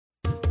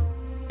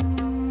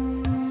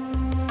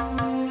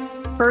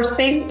First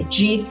thing,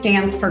 G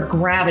stands for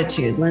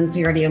gratitude.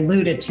 Lindsay already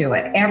alluded to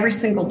it. Every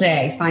single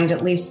day, find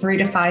at least 3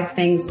 to 5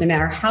 things, no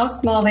matter how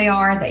small they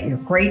are, that you're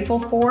grateful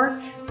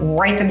for.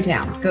 Write them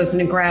down. It goes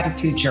in a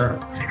gratitude journal.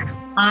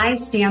 I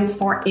stands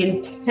for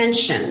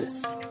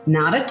intentions,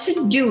 not a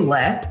to-do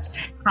list.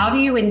 How do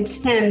you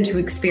intend to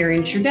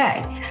experience your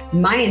day?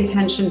 My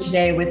intention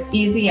today was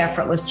easy,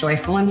 effortless,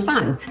 joyful, and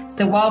fun.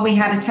 So while we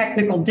had a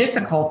technical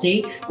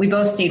difficulty, we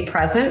both stayed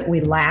present,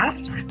 we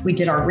laughed, we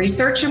did our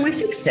research, and we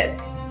fixed it.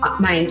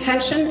 My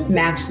intention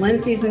matched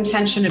Lindsay's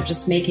intention of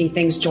just making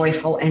things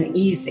joyful and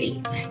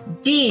easy.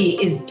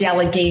 D is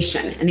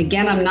delegation. And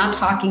again, I'm not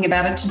talking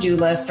about a to-do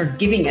list or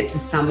giving it to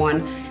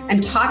someone.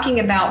 I'm talking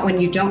about when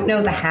you don't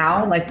know the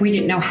how, like we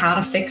didn't know how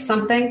to fix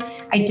something,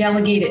 I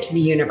delegate it to the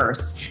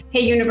universe.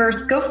 Hey,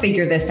 universe, go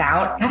figure this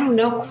out. I don't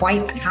know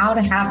quite how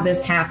to have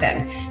this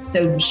happen.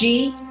 So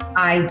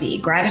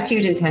GID,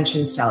 gratitude,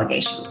 intentions,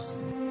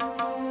 delegations.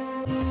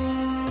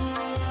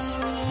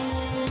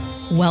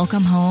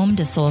 Welcome home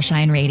to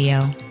Soulshine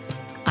Radio.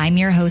 I'm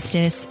your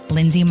hostess,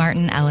 Lindsay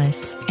Martin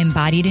Ellis,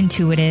 embodied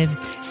intuitive,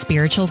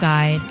 spiritual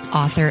guide,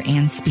 author,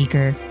 and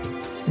speaker.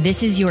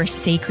 This is your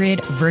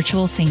sacred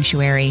virtual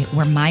sanctuary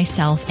where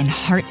myself and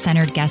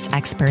heart-centered guest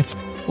experts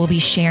will be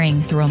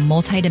sharing through a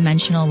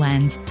multidimensional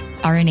lens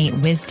our innate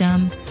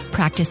wisdom,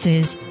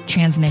 practices,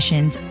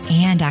 transmissions,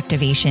 and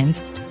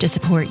activations to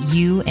support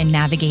you in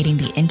navigating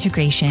the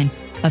integration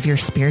of your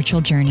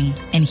spiritual journey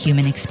and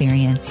human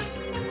experience.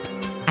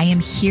 I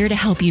am here to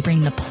help you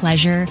bring the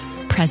pleasure,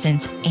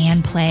 presence,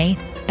 and play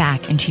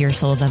back into your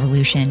soul's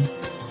evolution.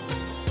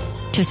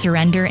 To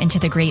surrender into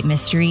the great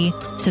mystery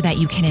so that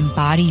you can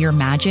embody your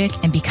magic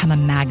and become a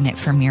magnet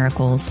for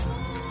miracles.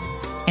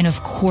 And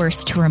of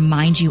course, to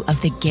remind you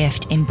of the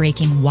gift in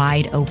breaking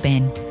wide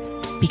open,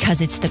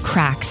 because it's the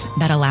cracks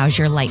that allows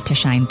your light to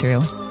shine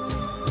through.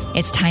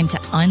 It's time to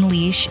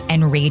unleash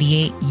and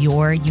radiate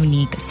your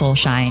unique soul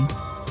shine,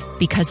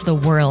 because the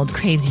world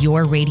craves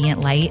your radiant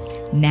light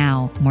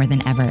now more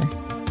than ever.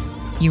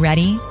 You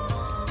ready?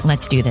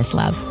 Let's do this,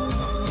 love.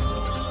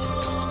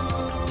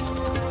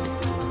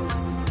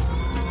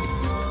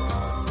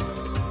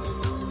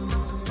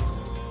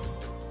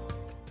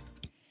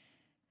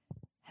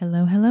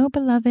 Hello, hello,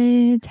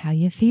 beloveds. How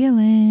you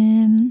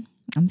feeling?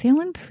 I'm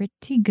feeling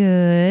pretty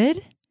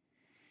good.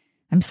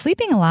 I'm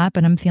sleeping a lot,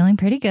 but I'm feeling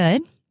pretty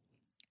good.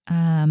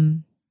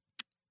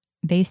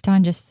 Based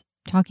on just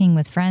talking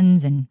with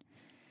friends and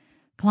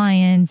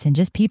clients and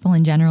just people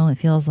in general, it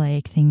feels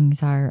like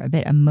things are a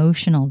bit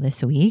emotional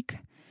this week.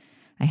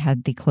 I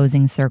had the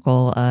closing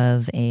circle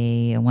of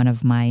one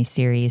of my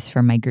series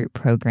for my group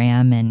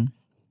program, and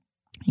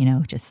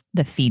just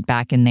the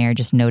feedback in there,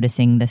 just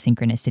noticing the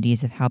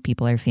synchronicities of how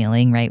people are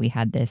feeling, right? We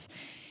had this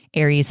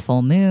Aries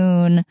full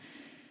moon.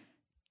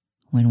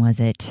 When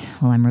was it?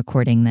 Well, I'm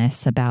recording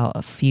this about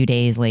a few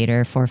days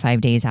later, 4 or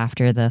 5 days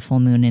after the full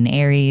moon in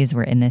Aries.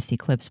 We're in this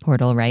eclipse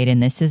portal, right?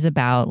 And this is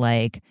about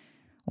like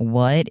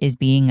what is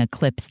being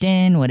eclipsed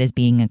in, what is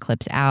being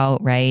eclipsed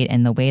out, right?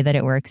 And the way that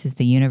it works is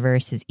the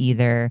universe is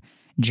either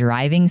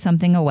driving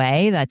something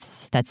away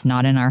that's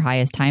not in our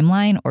highest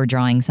timeline or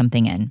drawing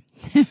something in,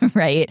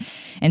 right?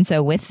 And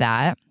so with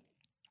that,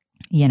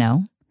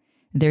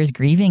 there's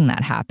grieving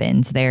that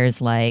happens.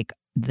 There's like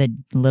the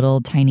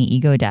little tiny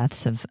ego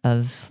deaths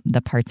of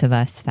the parts of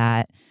us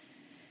that,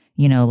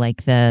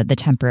 like the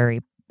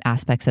temporary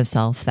aspects of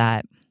self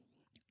that,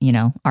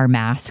 are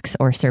masks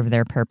or serve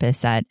their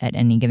purpose at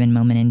any given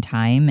moment in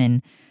time.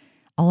 And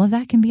all of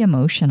that can be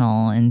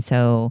emotional. And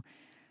so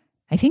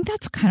I think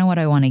that's kind of what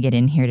I want to get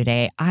in here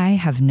today. I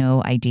have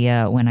no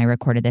idea when I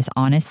recorded this.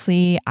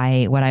 Honestly,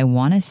 what I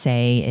want to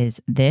say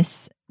is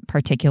this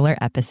particular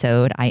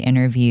episode, I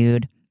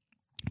interviewed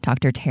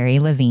Dr. Terri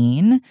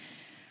Levine.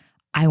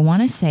 I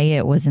want to say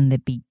it was in the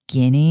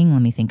beginning.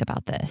 Let me think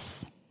about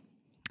this.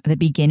 The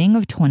beginning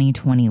of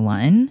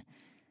 2021.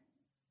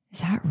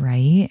 Is that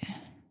right?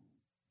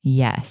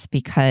 Yes,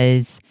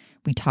 because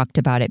we talked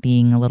about it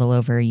being a little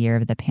over a year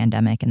of the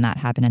pandemic, and that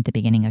happened at the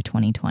beginning of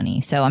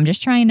 2020. So I'm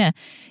just trying to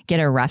get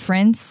a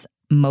reference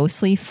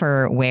mostly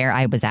for where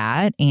I was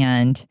at.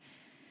 And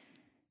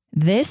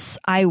this,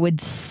 I would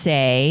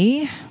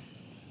say,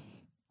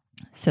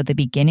 so the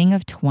beginning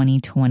of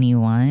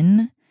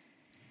 2021,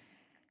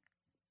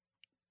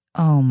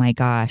 oh my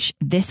gosh,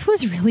 this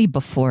was really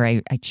before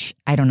I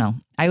don't know.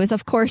 I was,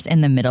 of course, in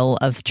the middle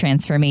of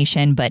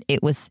transformation, but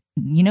it was,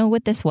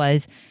 what this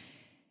was?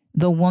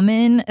 The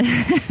woman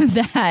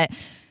that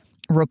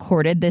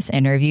recorded this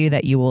interview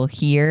that you will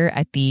hear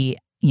at the,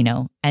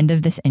 end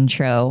of this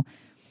intro,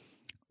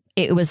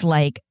 it was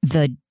like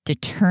the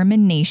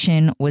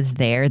determination was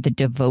there, the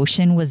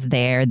devotion was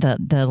there,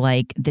 the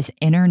like this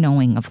inner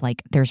knowing of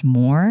like, there's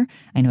more.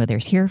 I know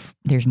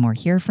there's more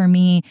here for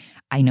me.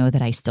 I know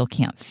that I still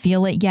can't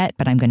feel it yet,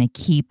 but I'm going to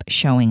keep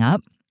showing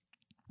up.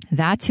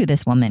 That's who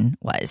this woman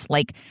was.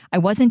 Like, I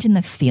wasn't in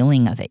the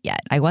feeling of it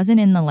yet. I wasn't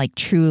in the like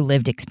true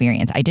lived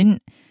experience. I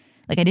didn't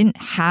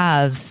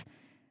have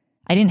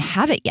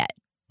it yet.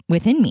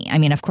 within me. I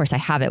mean, of course I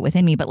have it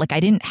within me, but like I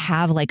didn't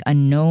have like a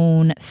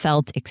known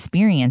felt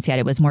experience yet.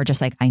 It was more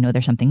just like, I know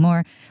there's something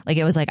more. Like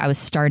it was like I was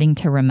starting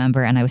to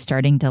remember and I was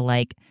starting to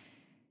like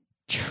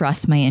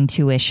trust my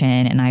intuition,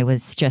 and I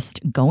was just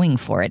going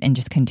for it and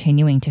just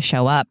continuing to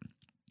show up.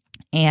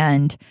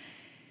 And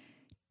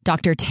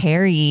Dr.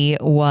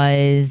 Terri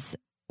was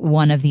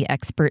one of the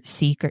expert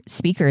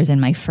speakers in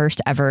my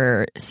first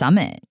ever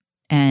summit.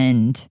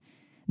 And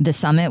the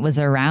summit was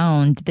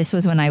around, this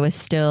was when I was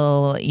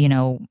still,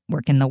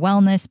 working the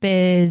wellness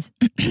biz,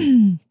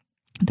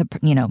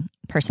 the,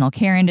 personal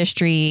care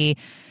industry,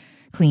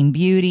 clean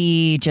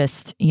beauty,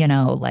 just,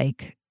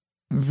 like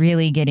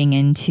really getting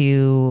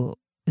into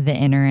the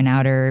inner and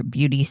outer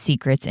beauty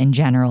secrets in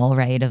general,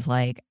 right? Of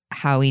like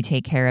how we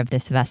take care of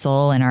this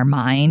vessel and our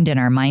mind and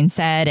our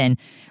mindset, and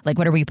like,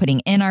 what are we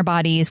putting in our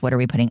bodies? What are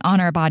we putting on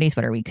our bodies?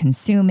 What are we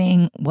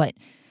consuming?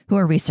 Who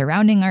are we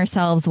surrounding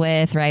ourselves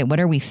with, right? What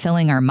are we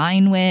filling our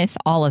mind with?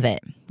 All of it.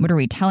 What are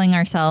we telling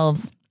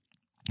ourselves?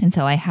 And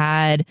so I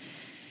had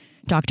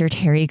Dr.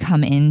 Terri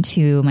come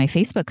into my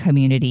Facebook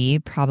community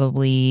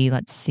probably,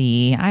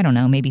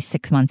 maybe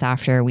 6 months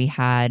after we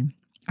had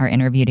our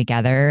interview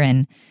together.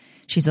 And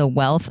she's a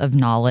wealth of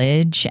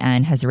knowledge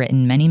and has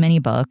written many, many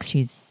books.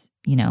 She's,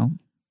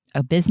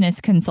 a business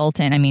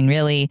consultant. I mean,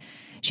 really,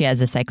 she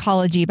has a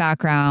psychology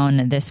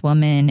background. This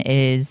woman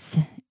is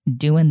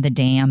doing the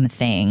damn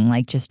thing,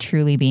 like just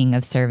truly being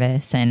of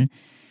service. And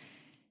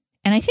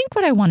I think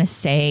what I want to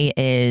say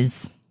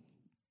is,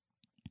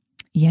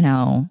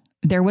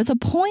 there was a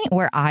point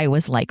where I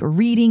was like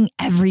reading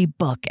every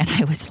book and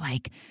I was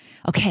like,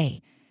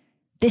 okay,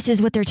 this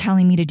is what they're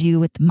telling me to do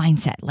with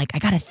mindset. Like I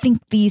got to think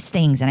these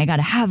things, and I got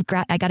to have,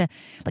 I got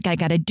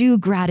to do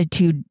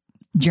gratitude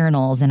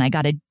journals, and I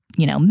got to,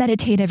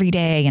 meditate every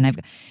day.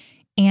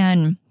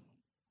 And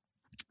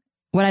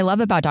what I love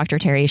about Dr.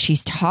 Terri is she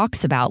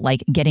talks about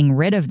like getting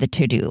rid of the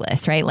to-do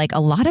list, right? Like a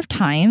lot of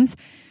times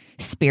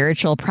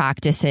spiritual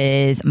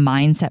practices,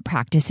 mindset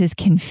practices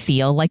can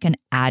feel like an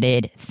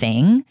added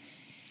thing.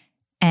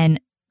 And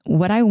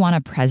what I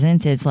want to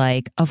present is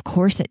like, of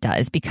course it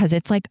does, because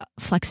it's like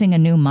flexing a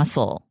new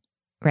muscle,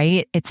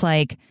 right? It's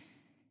like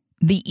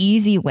the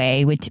easy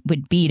way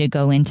would be to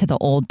go into the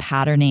old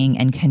patterning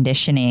and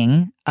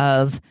conditioning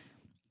of,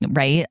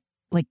 right?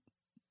 Like,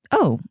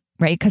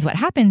 right? Because what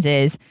happens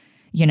is,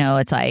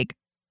 it's like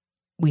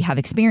we have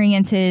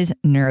experiences,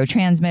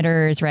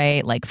 neurotransmitters,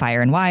 right? Like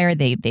fire and wire,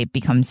 they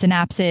become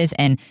synapses,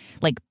 and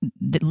like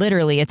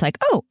literally it's like,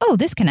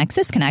 this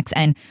connects.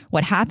 And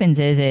what happens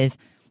is,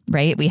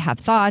 right, we have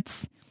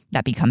thoughts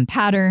that become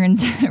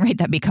patterns, right?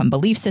 That become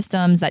belief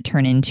systems that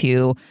turn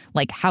into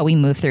like how we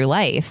move through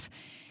life.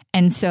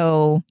 And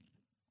so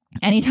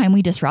anytime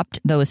we disrupt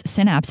those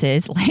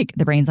synapses, like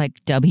the brain's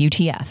like,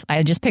 WTF.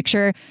 I just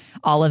picture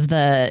all of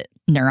the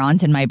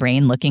neurons in my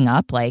brain looking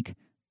up like,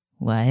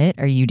 what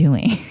are you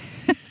doing?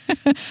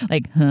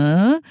 Like,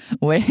 huh?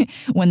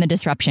 When the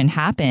disruption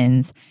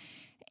happens.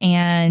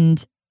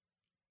 And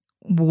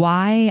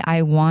why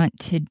I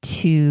wanted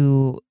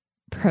to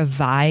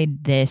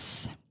provide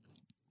this,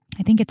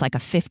 I think it's like a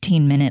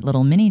 15-minute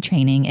little mini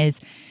training, is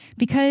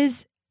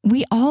because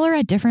we all are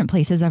at different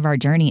places of our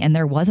journey. And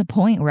there was a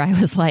point where I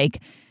was like,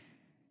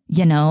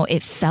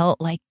 it felt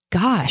like,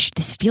 gosh,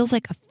 this feels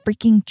like a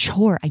freaking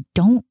chore. I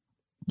don't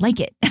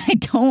like it. I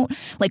don't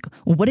like,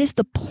 what is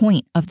the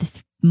point of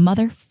this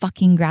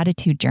motherfucking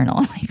gratitude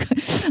journal?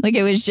 Like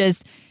it was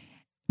just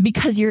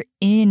because you're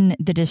in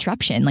the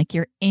disruption, like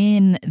you're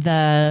in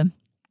the,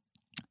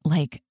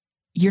 like,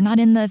 you're not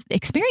in the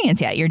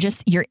experience yet.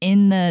 You're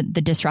in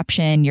the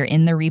disruption, you're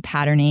in the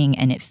repatterning,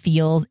 and it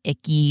feels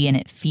icky, and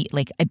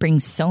it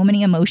brings so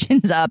many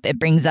emotions up. It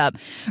brings up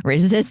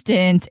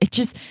resistance. It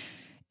just,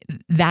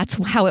 that's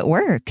how it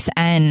works.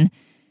 And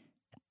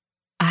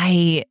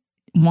I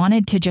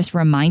wanted to just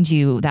remind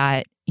you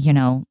that,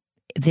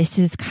 this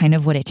is kind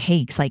of what it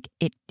takes. Like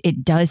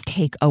it does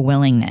take a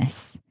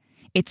willingness.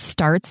 It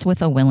starts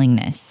with a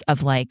willingness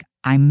of like,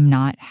 I'm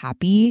not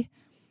happy.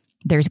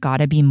 There's got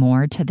to be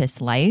more to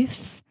this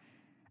life.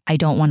 I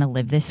don't want to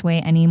live this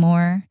way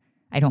anymore.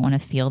 I don't want to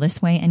feel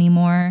this way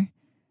anymore.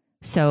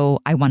 So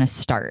I want to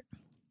start.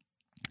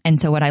 And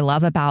so what I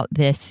love about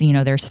this,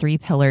 there's 3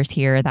 pillars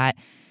here that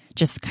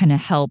just kind of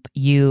help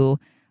you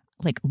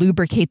like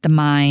lubricate the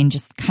mind,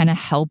 just kind of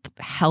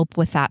help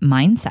with that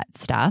mindset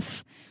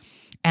stuff.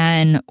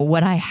 And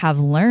what I have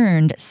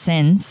learned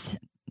since,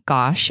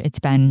 it's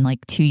been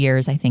like 2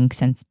 years, I think,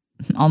 since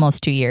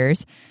almost 2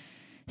 years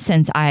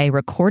since I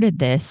recorded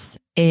this,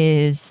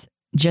 is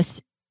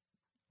just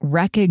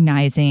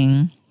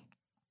recognizing,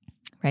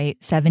 right,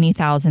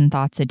 70,000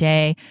 thoughts a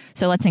day.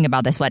 So let's think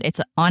about this. It's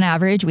on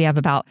average, we have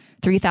about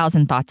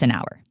 3,000 thoughts an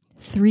hour.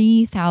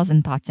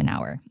 3,000 thoughts an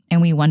hour.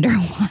 And we wonder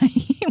why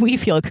we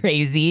feel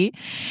crazy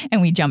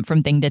and we jump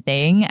from thing to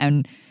thing.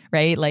 And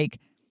right, like,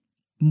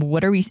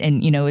 what are we,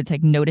 and it's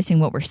like noticing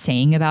what we're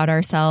saying about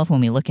ourselves when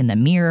we look in the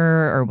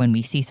mirror or when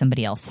we see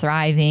somebody else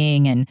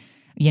thriving, and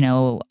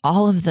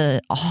all of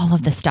the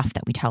stuff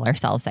that we tell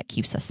ourselves that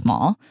keeps us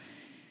small.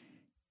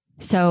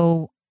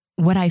 So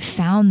what I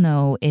found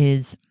though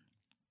is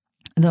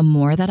the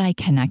more that I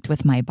connect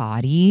with my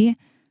body,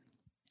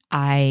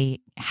 I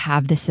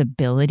have this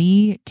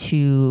ability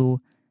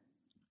to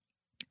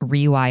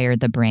rewire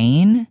the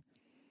brain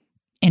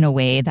in a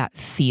way that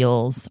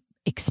feels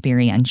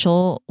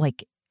experiential.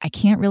 Like, I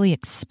can't really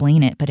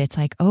explain it, but it's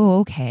like,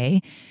 oh,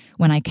 okay.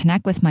 When I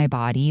connect with my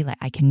body, like,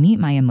 I can meet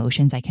my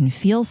emotions, I can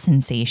feel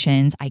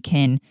sensations, I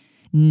can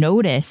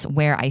notice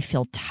where I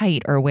feel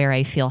tight or where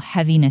I feel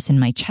heaviness in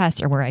my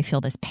chest or where I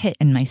feel this pit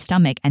in my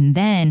stomach. And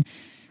then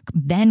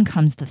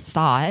comes the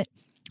thought,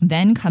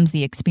 then comes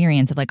the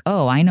experience of like,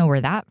 oh, I know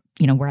where that,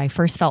 where I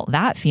first felt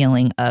that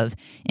feeling of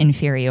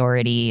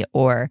inferiority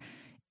or,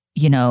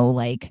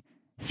 like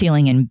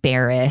feeling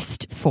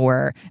embarrassed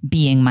for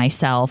being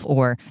myself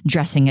or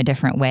dressing a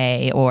different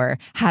way or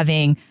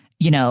having,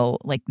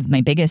 like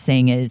my biggest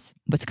thing is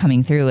what's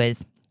coming through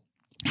is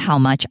how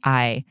much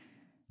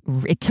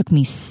it took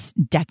me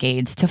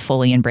decades to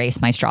fully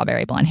embrace my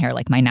strawberry blonde hair,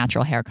 like my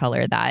natural hair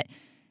color that,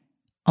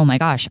 oh my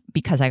gosh,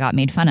 because I got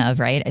made fun of,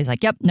 right? I was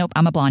like, yep, nope,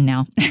 I'm a blonde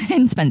now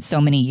and spent so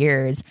many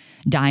years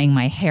dyeing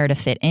my hair to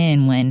fit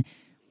in when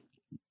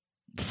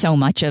so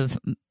much of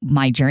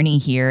my journey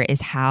here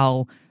is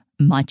how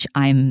much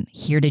I'm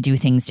here to do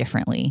things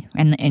differently.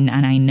 And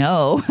I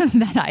know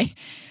that I,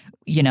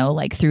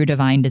 like through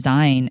divine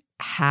design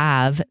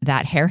have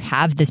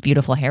this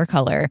beautiful hair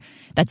color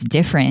that's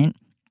different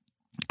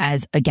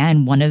as,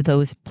 again, one of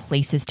those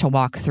places to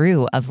walk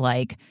through of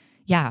like,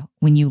 yeah,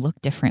 when you look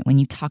different, when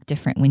you talk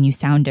different, when you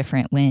sound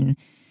different, when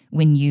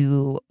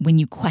you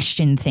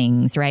question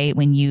things, right?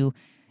 When you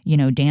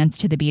dance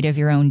to the beat of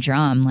your own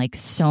drum, like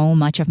so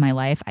much of my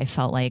life, I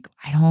felt like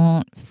I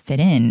don't fit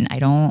in. I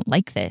don't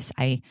like this.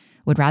 I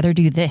would rather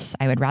do this.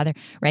 I would rather,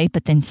 right?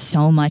 But then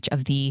so much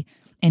of the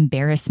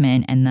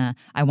embarrassment and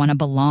I want to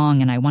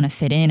belong and I want to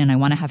fit in and I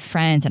want to have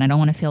friends and I don't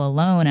want to feel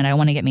alone and I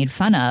want to get made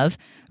fun of,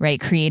 right?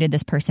 Created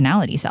this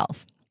personality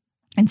self.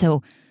 And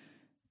so,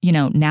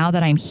 now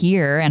that I'm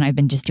here and I've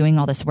been just doing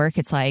all this work,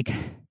 it's like,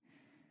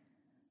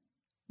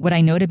 what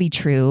I know to be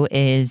true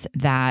is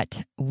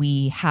that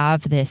we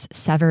have this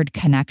severed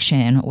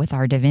connection with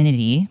our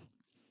divinity,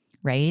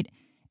 right?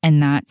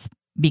 And that's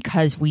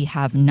because we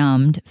have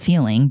numbed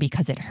feeling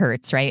because it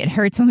hurts, right? It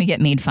hurts when we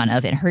get made fun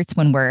of. It hurts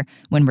when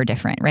we're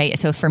different, right?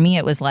 So for me,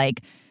 it was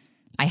like,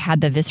 I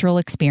had the visceral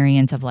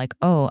experience of like,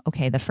 oh,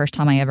 okay, the first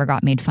time I ever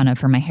got made fun of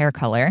for my hair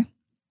color,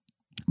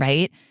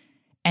 right?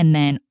 And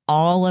then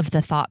all of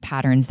the thought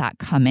patterns that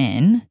come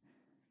in,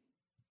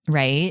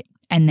 right?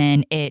 And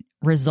then it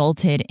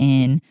resulted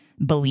in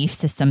belief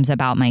systems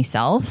about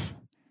myself,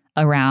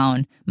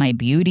 around my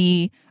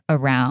beauty,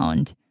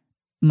 around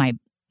my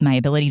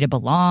ability to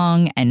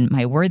belong and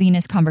my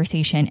worthiness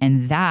conversation.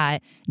 And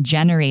that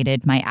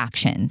generated my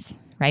actions,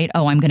 right?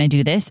 Oh, I'm going to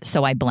do this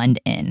so I blend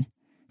in,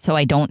 so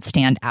I don't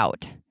stand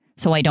out,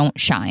 so I don't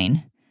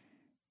shine,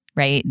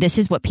 right? This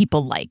is what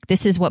people like.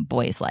 This is what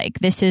boys like.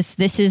 This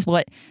is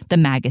what the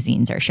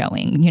magazines are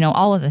showing,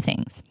 all of the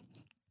things.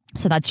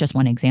 So that's just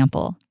one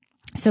example.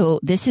 So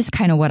this is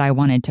kind of what I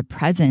wanted to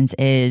presence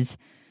is,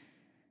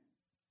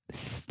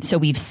 so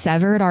we've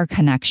severed our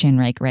connection,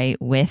 right,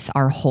 with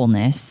our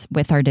wholeness,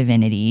 with our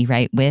divinity,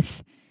 right,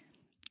 with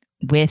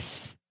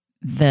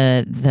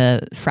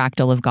the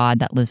fractal of God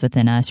that lives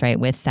within us, right,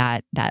 with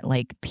that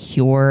like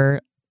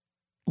pure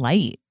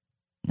light,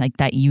 like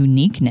that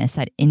uniqueness,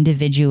 that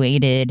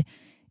individuated,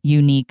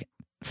 unique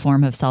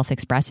form of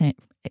self-expression.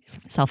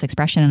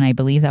 And I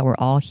believe that we're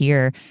all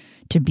here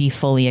to be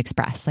fully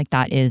expressed. Like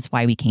that is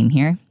why we came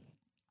here.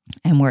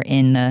 And we're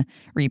in the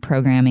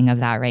reprogramming of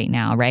that right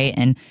now, right?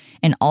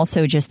 And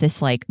also just this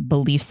like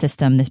belief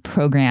system, this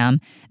program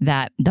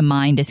that the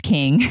mind is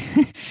king,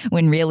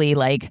 when really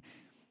like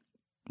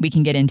we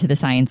can get into the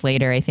science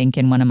later. I think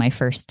in one of my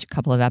first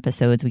couple of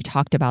episodes, we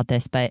talked about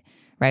this, but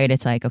right,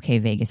 it's like, okay,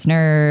 vagus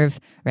nerve,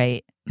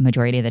 right?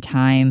 Majority of the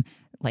time,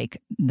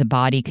 like the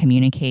body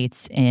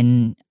communicates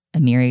in a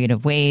myriad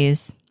of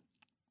ways,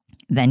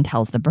 then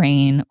tells the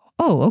brain,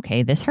 oh,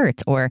 okay, this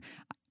hurts, or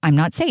I'm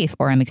not safe,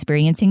 or I'm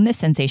experiencing this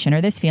sensation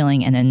or this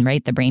feeling. And then,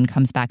 right, the brain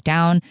comes back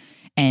down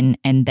and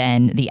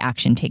then the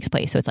action takes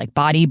place. So it's like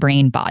body,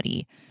 brain,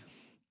 body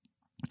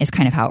is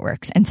kind of how it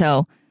works. And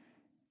so,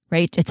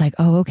 right, it's like,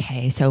 oh,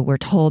 okay. So we're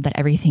told that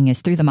everything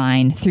is through the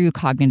mind, through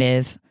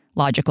cognitive,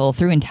 logical,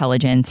 through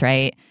intelligence,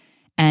 right?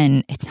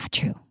 And it's not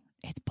true.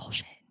 It's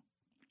bullshit.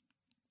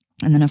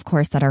 And then, of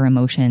course, that our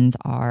emotions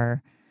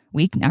are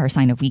a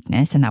sign of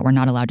weakness and that we're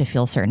not allowed to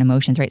feel certain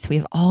emotions, right? So we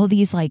have all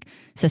these like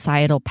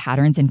societal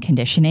patterns and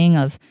conditioning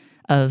of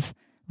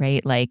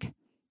right, like,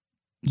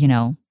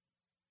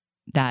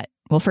 that,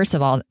 well, first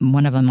of all,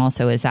 one of them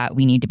also is that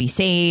we need to be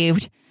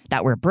saved,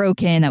 that we're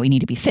broken, that we need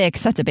to be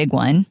fixed. That's a big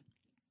one.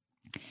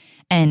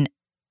 And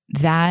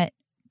that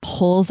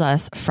pulls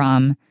us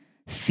from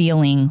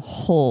feeling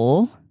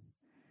whole,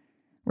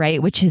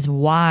 right? Which is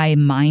why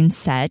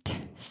mindset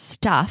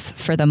stuff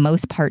for the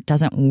most part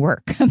doesn't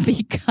work,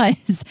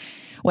 because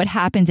what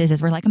happens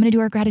is we're like, I'm going to do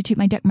our gratitude,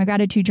 my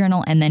gratitude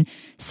journal. And then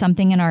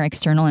something in our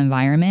external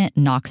environment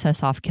knocks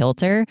us off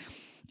kilter.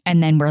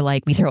 And then we're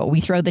like, we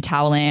throw the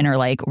towel in, or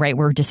like, right,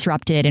 we're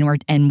disrupted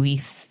and we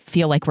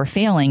feel like we're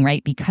failing,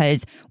 right?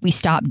 Because we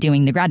stopped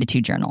doing the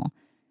gratitude journal.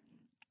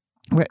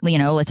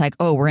 It's like,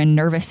 oh, we're in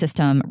nervous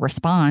system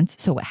response.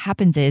 So what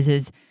happens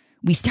is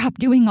we stop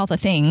doing all the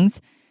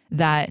things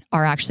that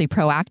are actually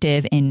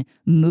proactive in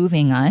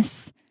moving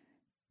us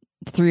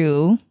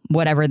through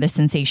whatever the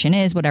sensation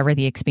is, whatever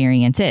the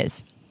experience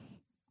is,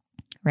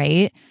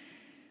 right?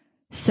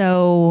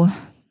 So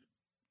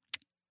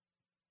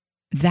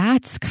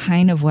that's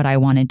kind of what I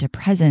wanted to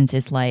presence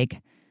is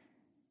like,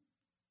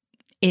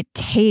 it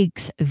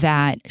takes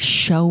that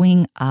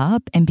showing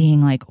up and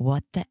being like,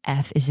 what the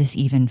F is this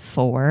even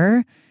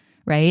for?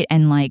 Right.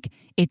 And like,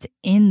 it's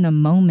in the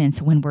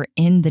moments when we're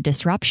in the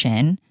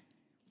disruption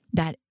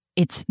that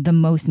it's the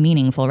most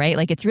meaningful, right?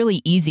 Like, it's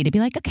really easy to be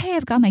like, okay,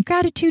 I've got my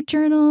gratitude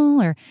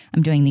journal, or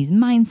I'm doing these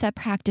mindset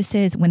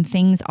practices when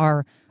things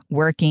are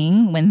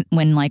working,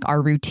 when like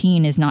our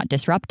routine is not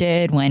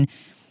disrupted, when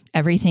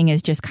everything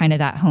is just kind of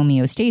that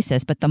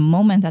homeostasis. But the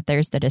moment that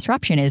there's the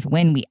disruption is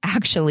when we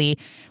actually,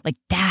 like,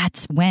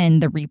 that's when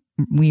the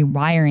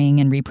rewiring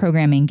and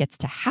reprogramming gets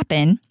to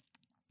happen,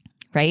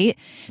 right?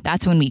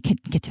 That's when we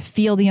get to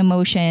feel the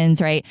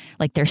emotions, right?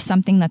 Like, there's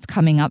something that's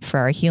coming up for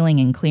our healing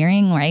and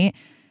clearing, right?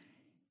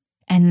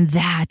 And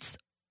that's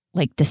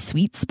like the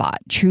sweet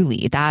spot,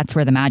 truly. That's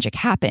where the magic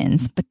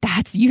happens. But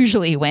that's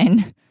usually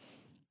when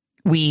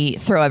we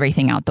throw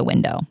everything out the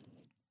window.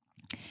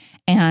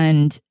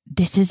 And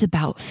this is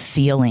about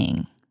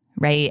feeling,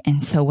 right?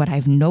 And so what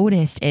I've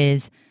noticed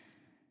is,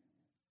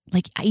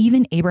 like,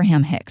 even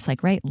Abraham Hicks,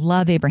 like, right?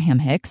 Love Abraham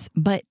Hicks,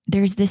 but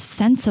there's this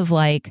sense of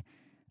like,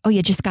 oh,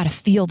 you just got to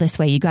feel this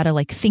way. You got to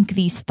like think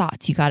these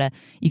thoughts. You got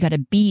to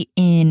be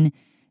in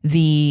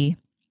the,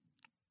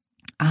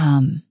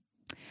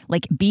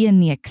 like, be in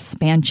the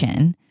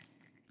expansion.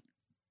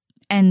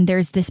 And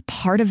there's this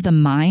part of the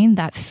mind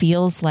that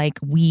feels like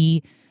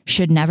we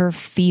should never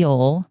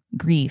feel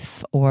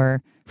grief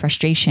or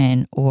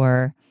frustration,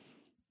 or,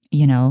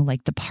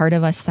 like the part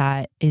of us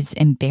that is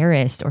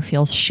embarrassed or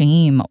feels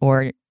shame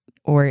or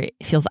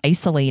feels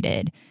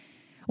isolated,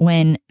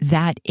 when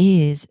that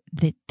is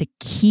the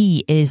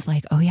key is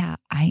like, oh yeah,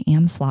 I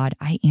am flawed.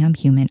 I am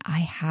human. I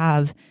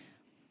have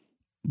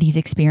these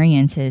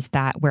experiences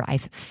where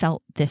I've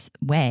felt this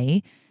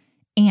way,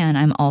 and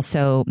I'm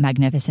also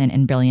magnificent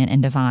and brilliant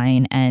and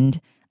divine, and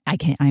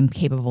I'm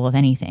capable of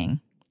anything.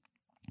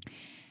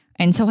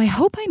 And so I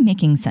hope I'm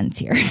making sense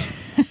here.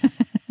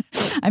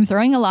 I'm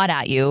throwing a lot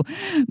at you,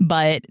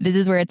 but this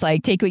is where it's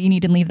like, take what you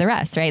need and leave the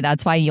rest, right?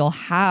 That's why you'll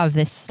have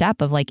this step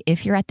of like,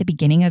 if you're at the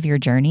beginning of your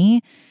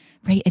journey,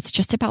 right, it's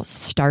just about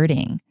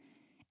starting.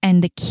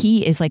 And the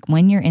key is like,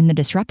 when you're in the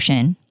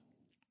disruption,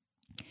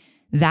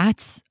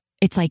 it's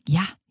like,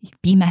 yeah,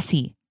 be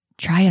messy,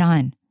 try it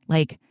on,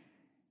 like,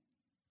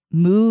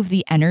 move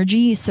the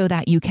energy so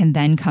that you can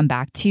then come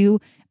back to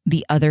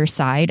the other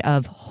side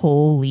of,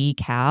 holy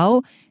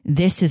cow,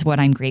 this is what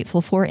I'm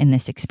grateful for in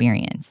this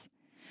experience.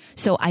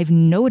 So I've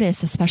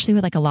noticed, especially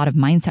with like a lot of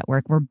mindset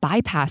work, we're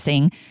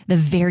bypassing the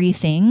very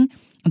thing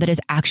that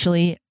is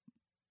actually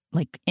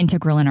like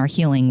integral in our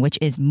healing, which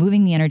is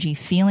moving the energy,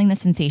 feeling the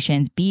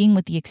sensations, being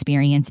with the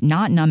experience,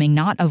 not numbing,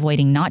 not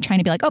avoiding, not trying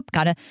to be like, oh,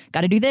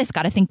 gotta do this,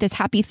 gotta think this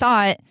happy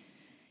thought.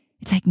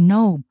 It's like,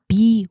 no,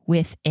 be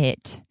with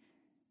it.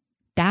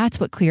 That's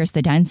what clears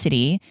the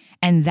density.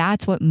 And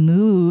that's what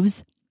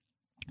moves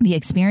the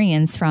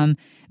experience from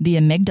the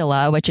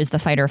amygdala, which is the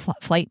fight or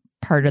flight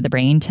part of the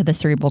brain, to the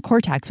cerebral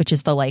cortex, which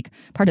is the like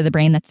part of the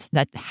brain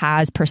that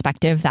has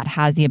perspective, that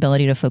has the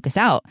ability to focus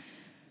out.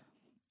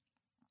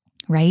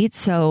 Right?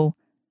 So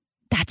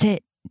that's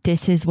it.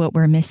 This is what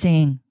we're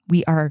missing.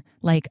 We are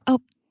like, oh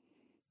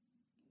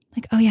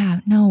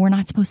yeah, no, we're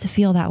not supposed to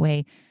feel that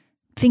way.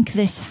 Think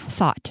this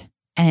thought,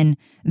 and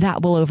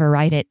that will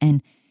override it.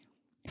 And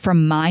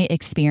from my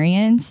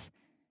experience,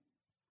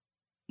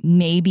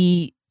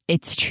 maybe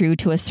it's true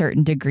to a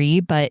certain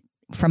degree, but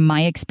from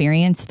my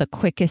experience, the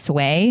quickest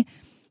way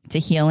to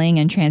healing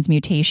and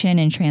transmutation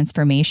and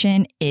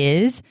transformation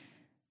is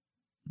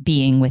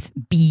being with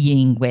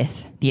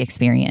the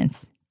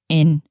experience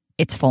in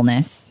its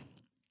fullness,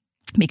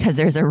 because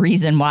there's a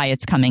reason why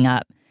it's coming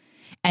up.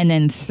 And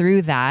then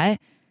through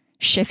that,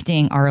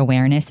 shifting our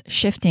awareness,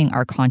 shifting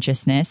our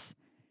consciousness,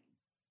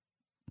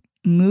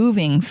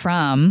 moving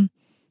from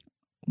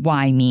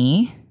why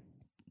me,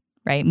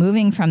 right?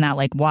 Moving from that,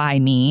 like, why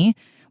me?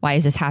 Why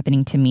is this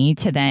happening to me?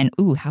 To then,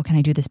 ooh, how can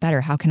I do this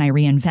better? How can I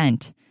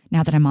reinvent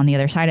now that I'm on the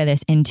other side of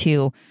this?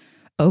 Into,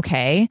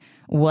 okay,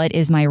 what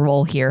is my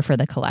role here for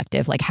the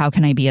collective? Like, how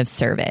can I be of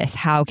service?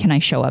 How can I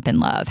show up in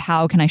love?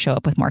 How can I show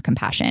up with more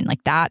compassion?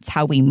 Like, that's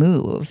how we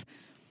move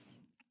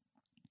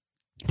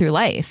through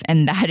life.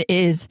 And that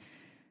is,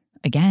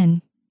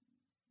 again,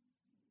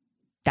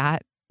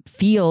 that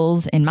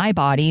feels in my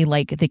body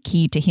like the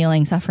key to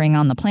healing suffering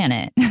on the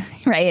planet,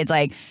 right? It's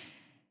like,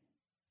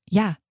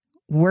 yeah,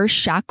 we're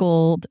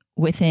shackled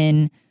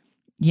within,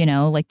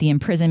 like the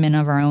imprisonment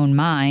of our own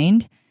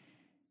mind.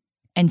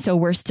 And so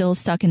we're still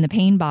stuck in the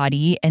pain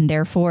body, and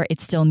therefore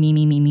it's still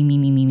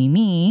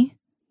me.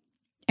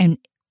 And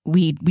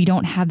we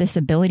don't have this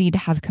ability to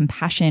have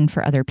compassion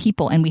for other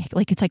people. And we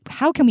like, it's like,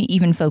 how can we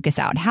even focus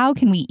out? How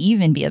can we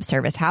even be of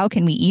service? How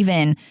can we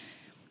even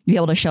be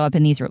able to show up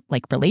in these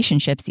like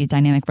relationships, these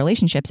dynamic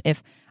relationships,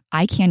 if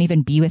I can't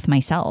even be with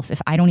myself,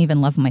 if I don't even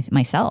love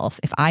myself,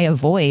 if I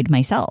avoid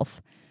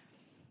myself?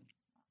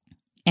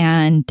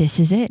 And this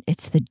is it.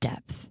 It's the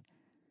depth,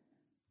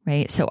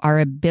 right? So our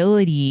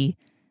ability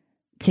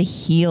to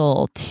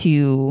heal,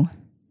 to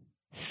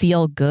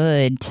feel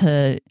good,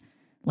 to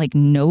like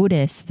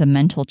notice the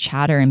mental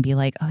chatter and be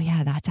like, oh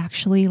yeah, that's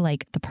actually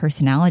like the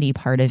personality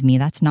part of me.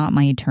 That's not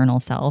my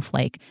eternal self.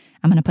 Like,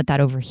 I'm going to put that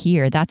over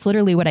here. That's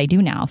literally what I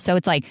do now. So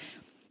it's like,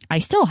 I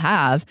still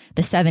have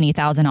the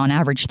 70,000 on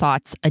average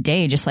thoughts a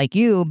day, just like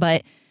you,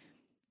 but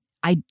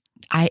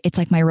it's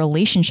like my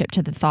relationship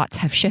to the thoughts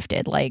have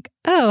shifted. Like,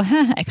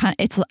 oh,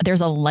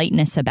 there's a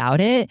lightness about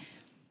it.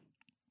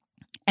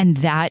 And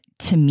that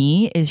to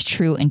me is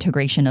true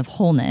integration of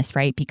wholeness,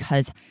 right?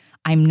 Because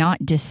I'm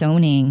not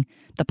disowning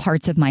the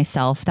parts of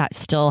myself that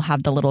still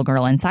have the little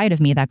girl inside of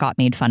me that got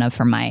made fun of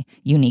for my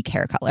unique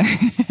hair color,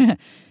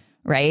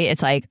 right?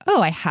 It's like,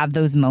 oh, I have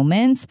those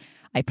moments.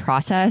 I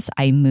process,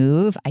 I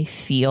move, I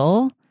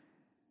feel.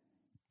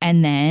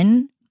 And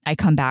then I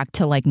come back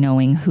to like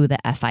knowing who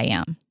the F I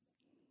am.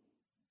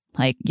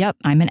 Like, yep,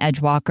 I'm an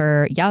edge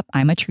walker. Yep,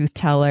 I'm a truth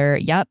teller.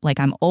 Yep, like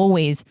I'm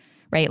always,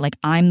 right? Like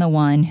I'm the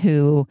one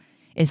who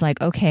is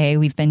like, okay,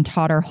 we've been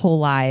taught our whole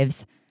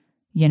lives,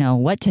 you know,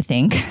 what to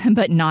think,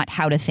 but not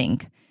how to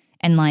think.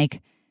 And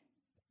like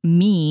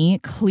me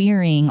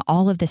clearing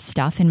all of this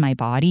stuff in my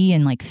body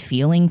and like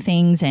feeling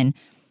things, and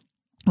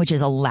which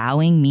is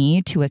allowing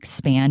me to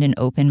expand and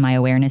open my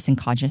awareness and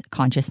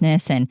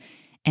consciousness and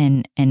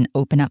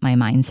open up my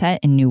mindset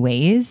in new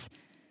ways,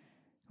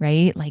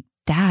 right? Like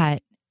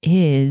that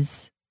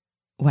is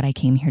what I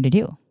came here to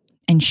do,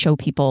 and show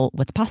people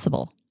what's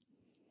possible.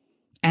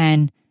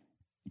 And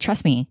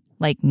trust me,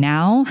 like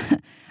now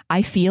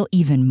I feel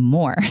even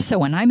more. So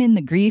when I'm in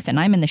the grief and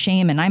I'm in the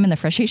shame and I'm in the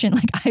frustration,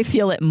 like I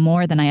feel it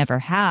more than I ever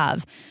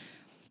have.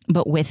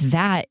 But with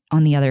that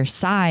on the other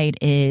side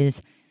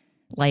is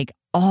like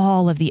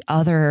all of the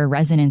other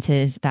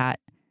resonances that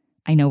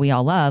I know we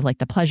all love, like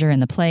the pleasure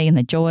and the play and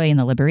the joy and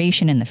the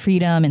liberation and the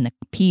freedom and the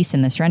peace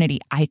and the serenity.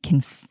 I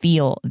can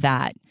feel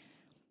that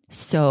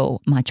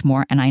so much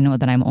more. And I know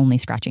that I'm only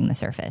scratching the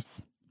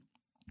surface.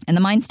 And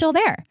the mind's still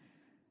there.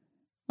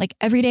 Like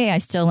every day I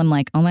still am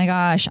like, oh my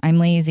gosh, I'm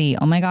lazy.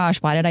 Oh my gosh,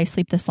 why did I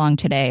sleep this long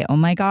today? Oh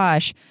my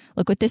gosh,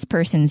 look what this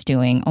person's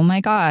doing. Oh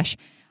my gosh,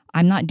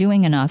 I'm not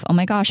doing enough. Oh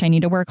my gosh, I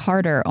need to work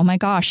harder. Oh my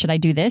gosh, should I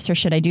do this or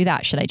should I do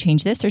that? Should I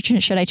change this or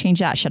should I change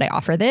that? Should I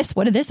offer this?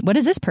 What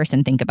does this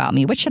person think about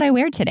me? What should I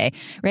wear today?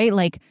 Right?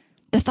 Like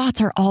the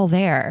thoughts are all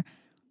there.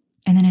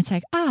 And then it's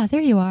like,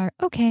 there you are.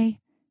 Okay.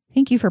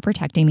 Thank you for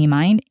protecting me,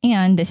 mind.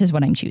 And this is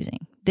what I'm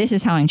choosing. This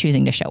is how I'm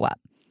choosing to show up.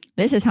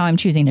 This is how I'm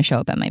choosing to show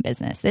up in my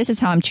business. This is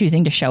how I'm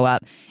choosing to show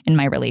up in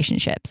my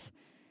relationships.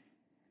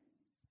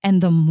 And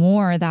the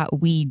more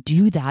that we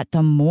do that,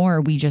 the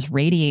more we just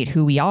radiate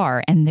who we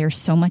are. And there's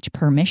so much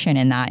permission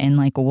in that. And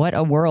like, what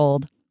a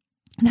world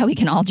that we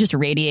can all just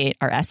radiate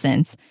our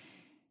essence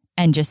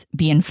and just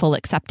be in full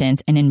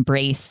acceptance and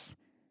embrace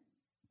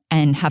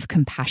and have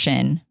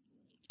compassion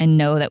and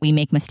know that we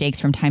make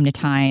mistakes from time to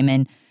time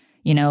and,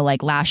 you know,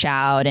 like lash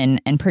out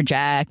and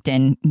project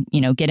and, you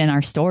know, get in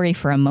our story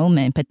for a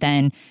moment. But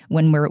then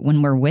when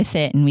we're with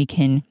it and we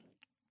can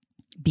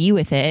be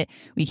with it,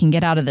 we can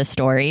get out of the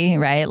story,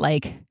 right?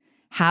 Like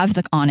have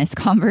the honest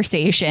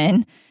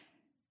conversation,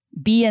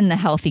 be in the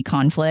healthy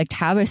conflict,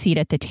 have a seat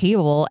at the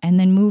table, and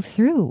then move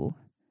through,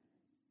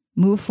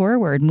 move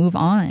forward, move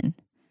on.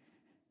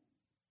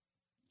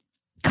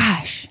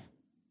 Gosh.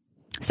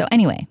 So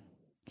anyway,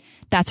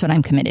 that's what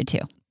I'm committed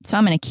to. So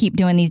I'm going to keep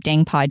doing these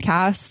dang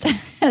podcasts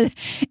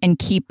and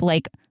keep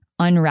like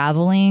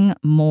unraveling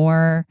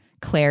more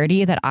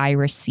clarity that I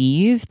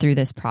receive through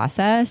this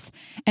process.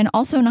 And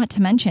also not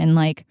to mention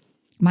like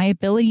my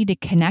ability to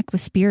connect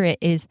with spirit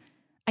is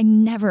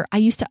I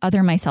used to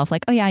other myself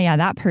like, oh yeah,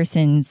 that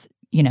person's,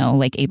 you know,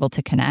 like able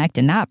to connect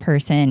and that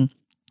person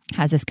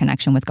has this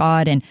connection with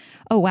God and,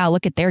 oh wow,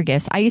 look at their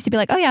gifts. I used to be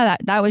like, oh yeah,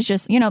 that was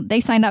just, you know,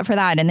 they signed up for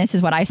that and this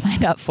is what I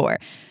signed up for.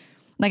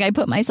 Like I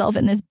put myself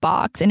in this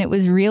box and it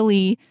was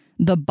really,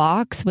 the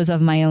box was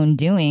of my own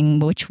doing,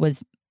 which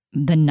was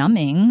the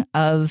numbing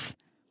of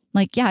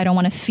like, yeah, I don't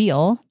want to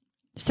feel.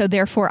 So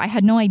therefore I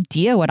had no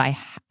idea what I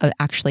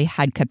actually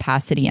had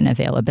capacity and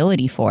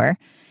availability for.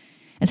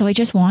 And so I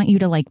just want you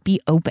to like be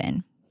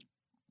open.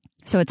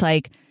 So it's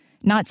like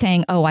not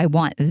saying, oh, I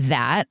want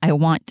that. I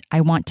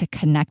want to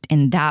connect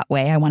in that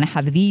way. I want to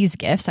have these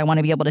gifts. I want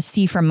to be able to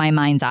see from my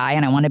mind's eye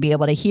and I want to be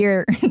able to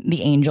hear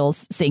the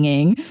angels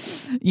singing,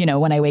 you know,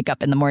 when I wake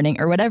up in the morning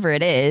or whatever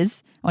it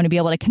is. I want to be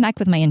able to connect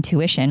with my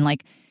intuition.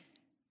 Like,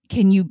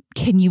 can you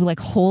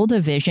like hold a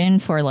vision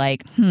for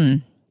like,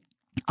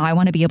 I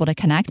want to be able to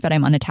connect, but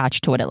I'm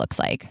unattached to what it looks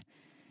like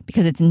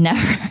because it's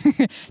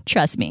never,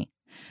 trust me,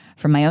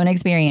 from my own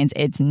experience,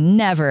 it's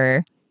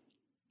never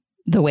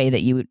the way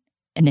that you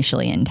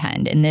initially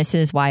intend. And this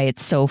is why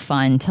it's so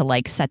fun to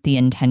like set the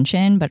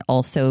intention, but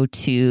also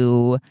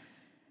to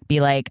be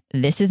like,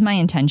 this is my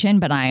intention,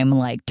 but I'm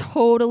like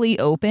totally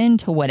open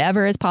to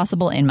whatever is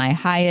possible in my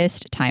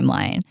highest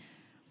timeline,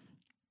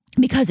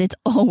 because it's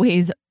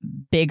always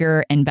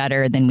bigger and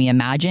better than we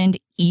imagined,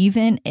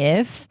 even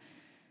if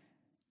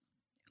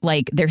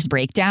like there's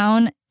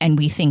breakdown and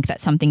we think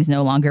that something's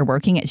no longer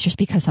working. It's just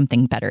because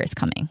something better is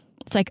coming.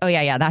 It's like, oh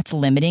yeah, that's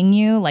limiting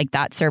you. Like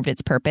that served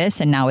its purpose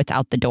and now it's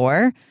out the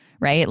door,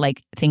 right?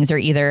 Like things are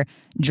either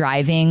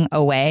driving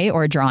away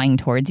or drawing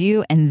towards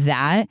you. And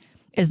that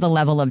is the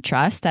level of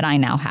trust that I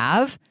now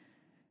have,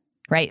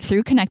 right?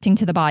 Through connecting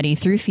to the body,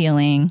 through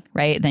feeling,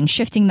 right? Then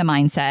shifting the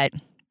mindset,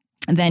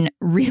 and then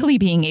really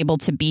being able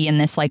to be in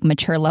this like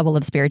mature level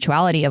of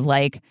spirituality of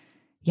like,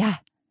 yeah,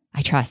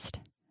 I trust.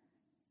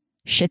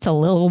 Shit's a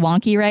little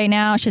wonky right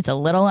now. Shit's a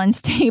little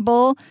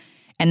unstable.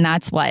 And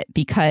that's what,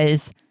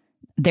 because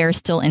there's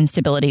still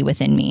instability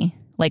within me.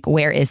 Like,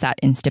 where is that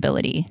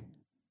instability?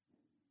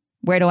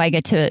 Where do I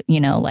get to,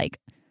 like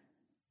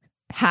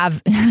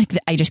have, like,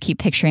 I just keep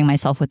picturing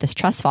myself with this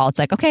trust fall. It's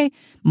like, okay,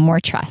 more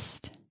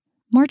trust,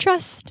 more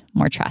trust,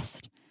 more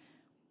trust.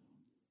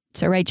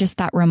 So, right, just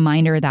that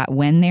reminder that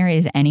when there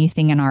is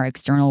anything in our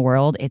external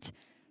world, it's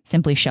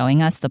simply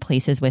showing us the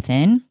places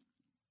within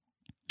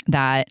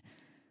that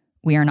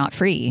we are not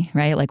free,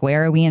 right? Like,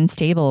 where are we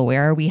unstable?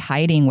 Where are we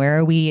hiding? Where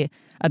are we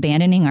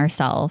abandoning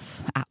ourselves?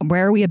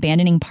 Where are we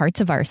abandoning parts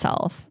of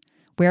ourselves?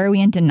 Where are we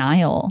in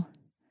denial?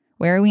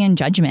 Where are we in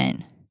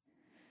judgment?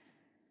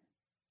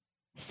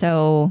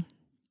 So,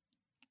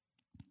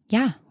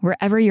 yeah,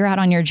 wherever you're at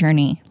on your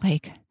journey,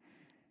 like,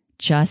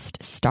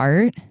 just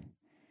start.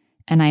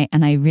 And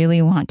I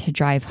really want to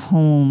drive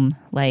home,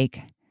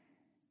 like,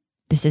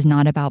 this is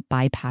not about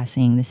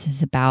bypassing. This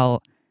is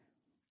about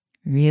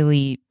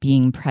really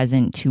being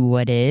present to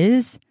what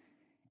is,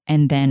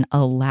 and then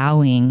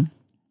allowing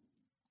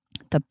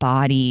the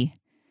body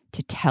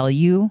to tell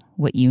you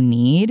what you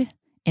need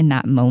in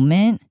that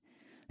moment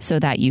so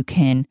that you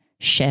can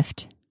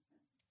shift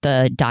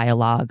the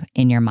dialogue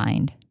in your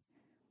mind,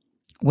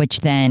 which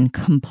then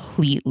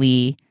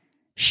completely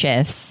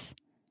shifts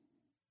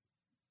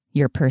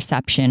your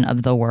perception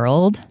of the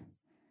world.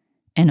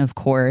 And of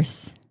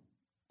course,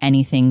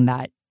 anything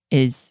that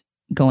is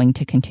going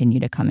to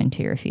continue to come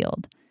into your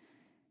field.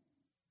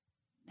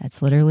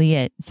 That's literally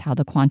it. It's how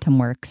the quantum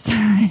works.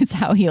 It's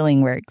how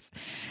healing works.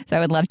 So I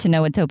would love to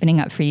know what's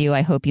opening up for you.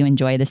 I hope you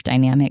enjoy this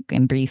dynamic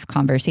and brief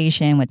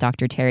conversation with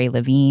Dr. Terri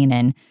Levine,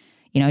 and,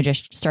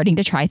 just starting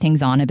to try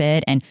things on a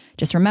bit. And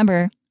just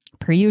remember,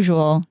 per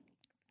usual,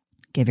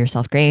 give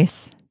yourself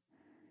grace,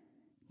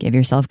 give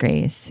yourself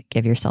grace,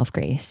 give yourself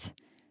grace,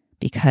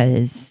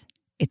 because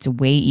it's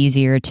way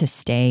easier to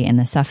stay in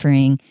the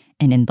suffering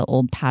and in the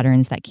old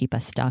patterns that keep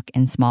us stuck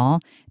and small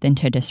than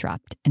to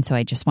disrupt. And so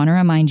I just want to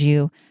remind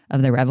you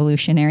of the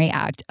revolutionary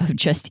act of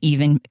just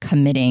even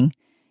committing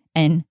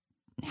and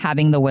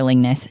having the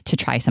willingness to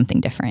try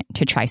something different,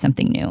 to try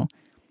something new,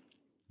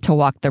 to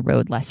walk the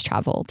road less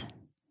traveled.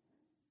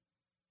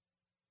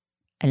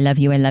 I love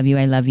you, I love you,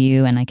 I love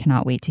you, and I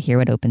cannot wait to hear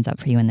what opens up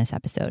for you in this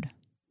episode.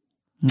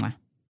 Mwah.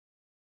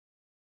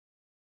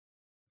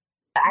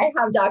 I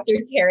have Dr.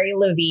 Terri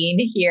Levine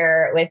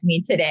here with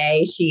me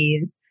today.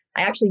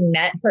 I actually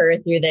met her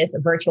through this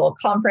virtual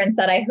conference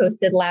that I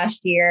hosted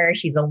last year.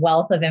 She's a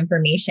wealth of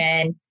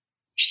information.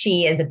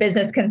 She is a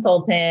business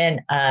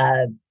consultant,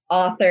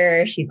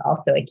 author. She's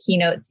also a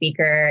keynote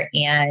speaker,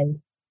 and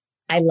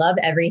I love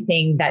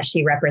everything that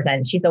she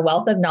represents. She's a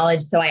wealth of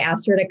knowledge. So I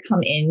asked her to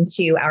come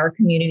into our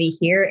community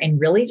here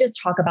and really just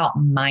talk about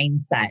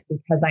mindset,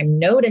 because I'm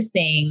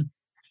noticing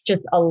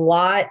just a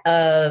lot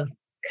of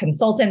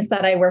consultants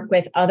that I work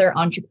with, other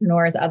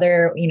entrepreneurs,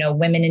 other,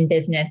 women in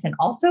business, and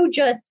also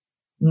just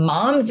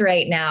moms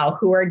right now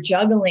who are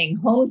juggling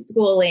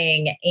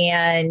homeschooling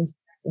and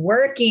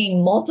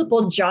working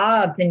multiple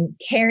jobs and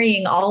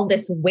carrying all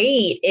this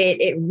weight.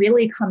 It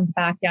really comes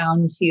back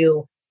down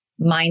to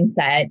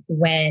mindset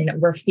when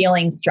we're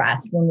feeling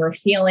stressed, when we're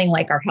feeling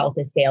like our health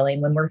is failing,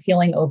 when we're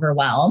feeling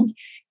overwhelmed.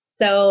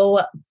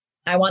 So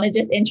I want to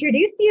just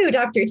introduce you,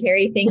 Dr.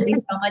 Terri. Thank you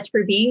so much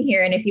for being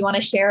here. And if you want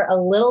to share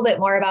a little bit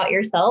more about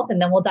yourself,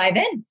 and then we'll dive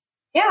in.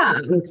 Yeah,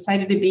 I'm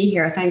excited to be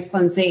here. Thanks,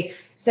 Lindsay.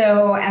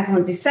 So as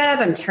Lindsay said,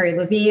 I'm Terri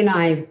Levine.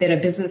 I've been a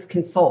business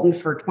consultant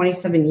for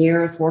 27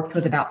 years, worked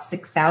with about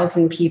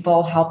 6,000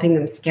 people, helping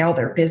them scale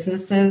their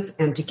businesses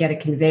and to get a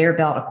conveyor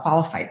belt of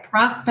qualified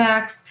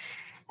prospects.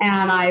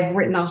 And I've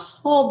written a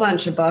whole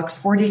bunch of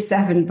books,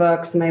 47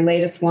 books. My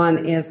latest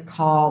one is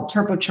called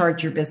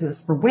Turbocharge Your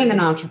Business for Women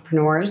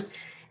Entrepreneurs.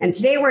 And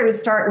today we're going to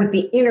start with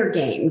the inner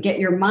game. Get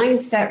your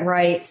mindset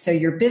right so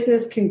your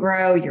business can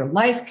grow, your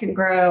life can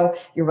grow,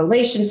 your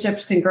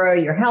relationships can grow,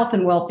 your health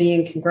and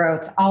well-being can grow.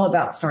 It's all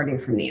about starting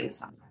from the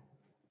inside.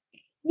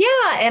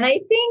 Yeah. And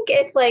I think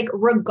it's like,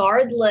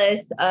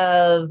 regardless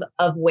of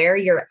where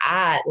you're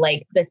at,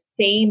 like the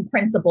same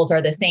principles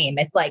are the same.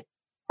 It's like,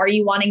 are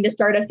you wanting to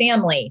start a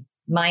family?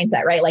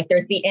 Mindset, right? Like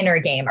there's the inner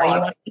game. Are you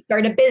wanting to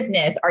start a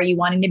business? Are you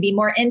wanting to be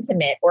more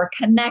intimate or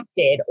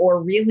connected,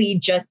 or really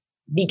just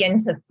begin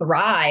to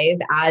thrive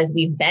as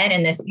we've been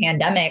in this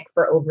pandemic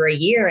for over a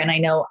year. And I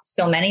know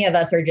so many of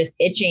us are just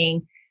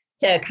itching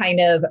to kind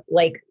of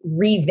like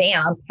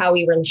revamp how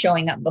we were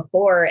showing up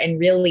before and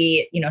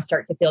really,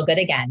 start to feel good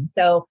again.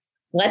 So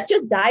let's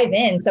just dive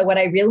in. So what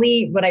I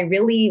really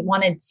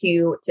wanted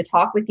to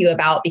talk with you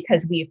about,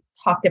 because we've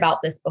talked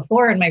about this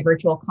before in my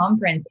virtual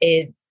conference,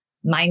 is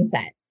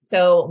mindset.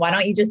 So why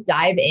don't you just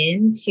dive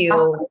into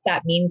what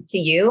that means to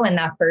you and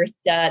that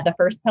the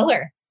first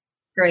pillar?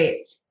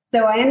 Great.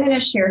 So I am going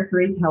to share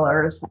 3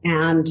 pillars.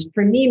 And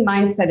for me,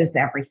 mindset is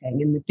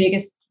everything. And the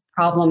biggest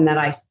problem that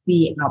I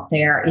see out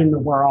there in the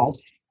world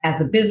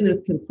as a business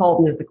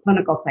consultant, as a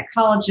clinical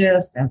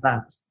psychologist, as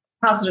a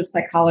positive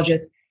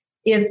psychologist,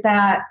 is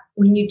that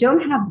when you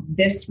don't have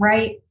this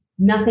right,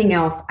 nothing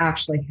else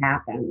actually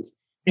happens.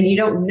 And you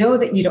don't know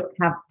that you don't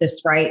have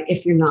this right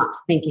if you're not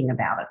thinking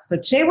about it. So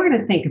today we're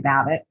going to think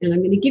about it. And I'm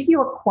going to give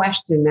you a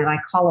question that I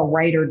call a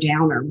writer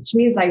downer, which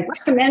means I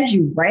recommend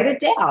you write it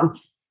down.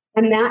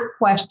 And that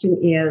question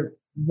is,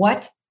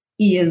 what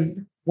is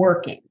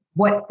working?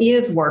 What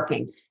is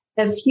working?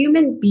 As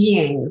human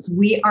beings,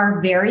 we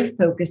are very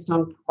focused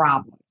on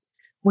problems.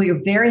 We are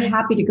very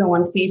happy to go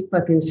on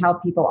Facebook and tell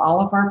people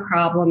all of our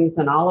problems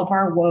and all of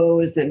our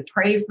woes and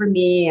pray for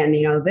me. And,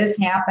 this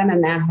happened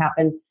and that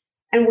happened.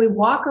 And we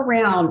walk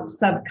around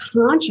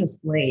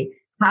subconsciously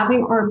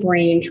having our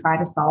brain try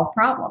to solve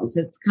problems.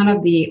 It's kind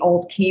of the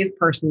old cave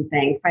person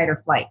thing, fight or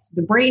flight. So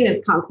the brain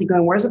is constantly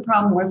going, where's the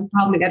problem? Where's the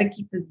problem? I got to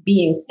keep this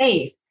being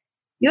safe.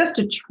 You have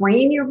to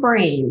train your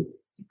brain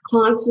to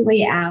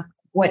constantly ask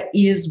what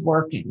is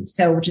working.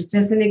 So just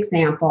as an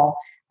example,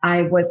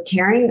 I was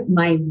carrying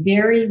my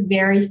very,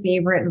 very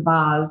favorite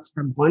vase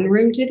from one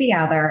room to the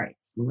other. It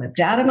slipped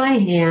out of my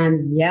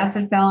hand. Yes,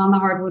 it fell on the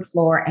hardwood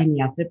floor. And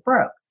yes, it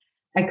broke.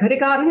 I could have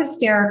gotten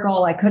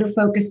hysterical. I could have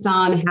focused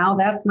on how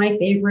that's my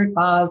favorite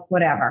vase,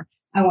 whatever.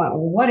 I went,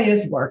 what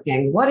is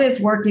working? What is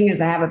working is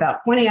I have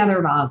about 20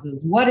 other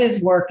vases. What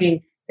is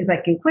working is I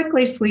can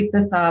quickly sweep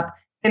this up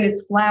and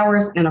it's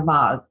flowers and a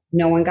vase.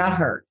 No one got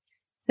hurt.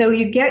 So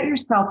you get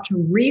yourself to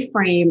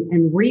reframe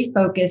and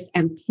refocus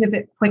and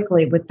pivot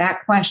quickly with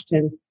that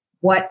question,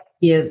 what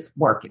is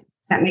working?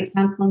 Does that make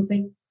sense,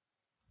 Lindsay?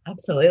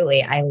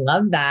 Absolutely. I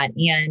love that.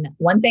 And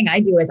one thing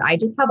I do is I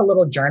just have a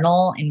little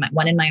journal,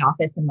 one in my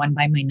office and one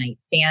by my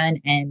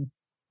nightstand. And,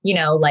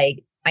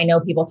 I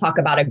know people talk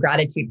about a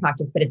gratitude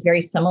practice, but it's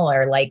very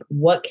similar. Like,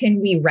 what can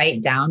we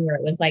write down where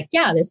it was like,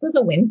 yeah, this was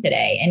a win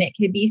today. And it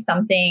could be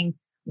something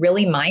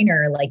really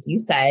minor, like you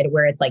said,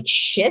 where it's like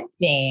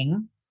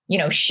shifting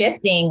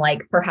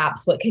like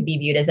perhaps what could be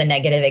viewed as a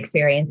negative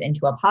experience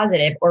into a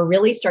positive, or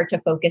really start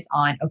to focus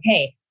on,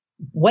 okay,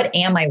 what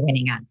am I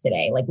winning at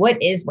today? Like,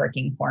 what is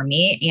working for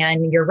me?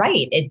 And you're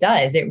right, it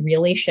does. It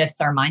really shifts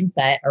our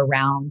mindset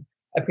around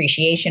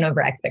appreciation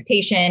over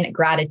expectation,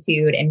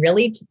 gratitude, and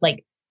really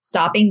like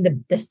stopping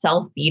the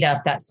self beat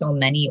up that so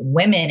many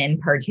women in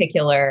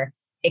particular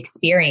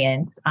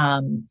experience,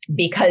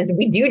 because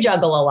we do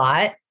juggle a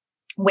lot,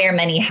 wear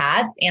many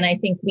hats. And I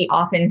think we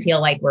often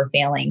feel like we're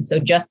failing. So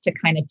just to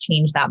kind of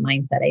change that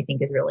mindset, I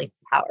think is really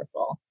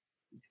powerful.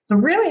 So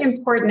really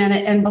important.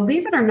 And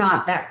believe it or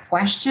not, that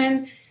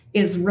question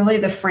is really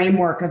the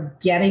framework of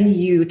getting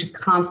you to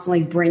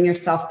constantly bring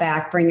yourself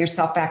back.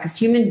 As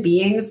human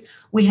beings,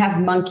 we have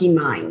monkey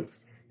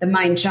minds. The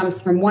mind jumps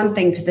from one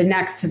thing to the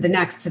next, to the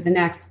next, to the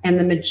next. And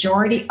the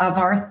majority of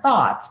our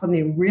thoughts, when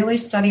they really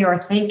study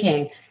our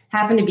thinking,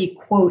 happen to be,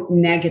 quote,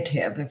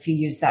 negative, if you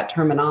use that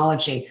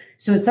terminology.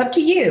 So it's up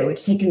to you to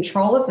take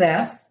control of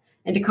this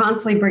and to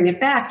constantly bring it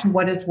back to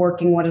what is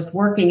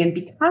working. And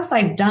because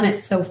I've done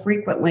it so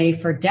frequently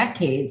for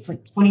decades,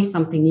 like 20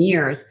 something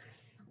years,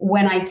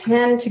 when I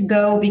tend to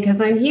go,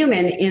 because I'm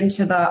human,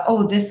 into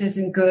this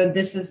isn't good,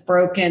 this is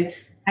broken,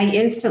 I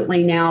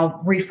instantly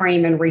now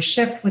reframe and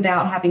reshift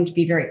without having to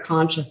be very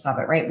conscious of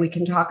it, right? We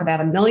can talk about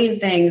a million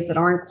things that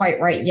aren't quite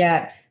right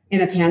yet in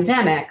the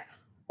pandemic,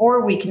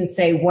 or we can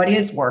say, what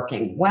is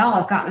working? Well,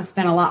 I've gotten to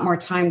spend a lot more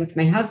time with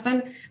my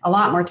husband, a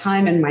lot more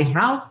time in my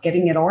house,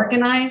 getting it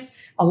organized,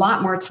 a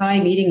lot more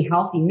time eating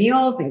healthy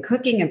meals and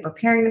cooking and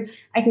preparing them.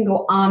 I can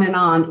go on and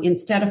on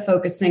instead of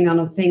focusing on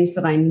the things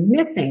that I'm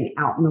missing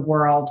out in the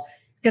world,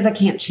 because I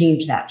can't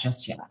change that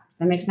just yet. Does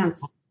that make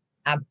sense?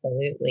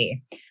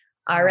 Absolutely.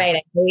 All right.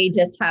 I know we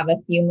just have a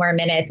few more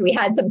minutes. We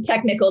had some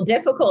technical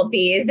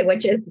difficulties,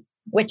 which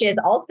is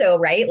also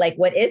right. Like,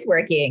 what is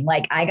working?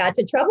 Like, I got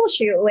to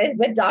troubleshoot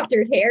with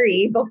Dr.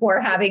 Terri before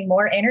having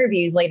more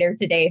interviews later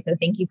today. So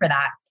thank you for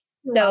that.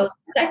 So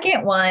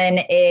second one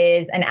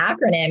is an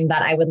acronym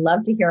that I would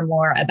love to hear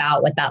more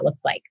about what that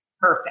looks like.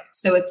 Perfect.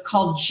 So it's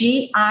called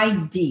GID.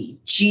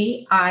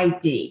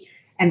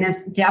 And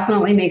this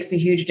definitely makes a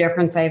huge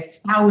difference. I have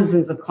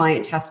thousands of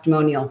client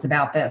testimonials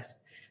about this.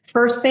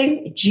 First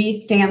thing,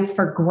 G stands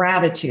for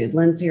gratitude.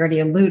 Lindsay already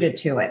alluded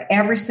to it.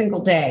 Every single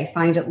day,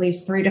 find at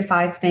least 3 to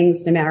 5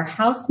 things, no matter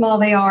how small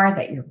they are,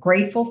 that you're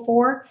grateful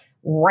for.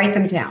 Write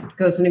them down. It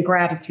goes in a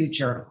gratitude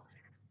journal.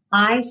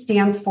 I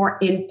stands for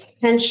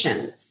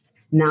intentions,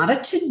 not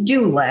a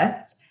to-do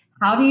list.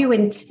 How do you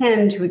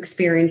intend to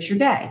experience your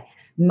day?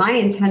 My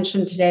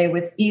intention today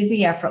was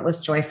easy,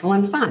 effortless, joyful,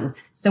 and fun.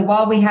 So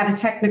while we had a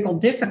technical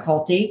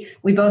difficulty,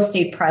 we both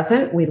stayed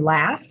present, we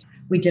laughed,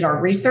 we did our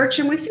research,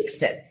 and we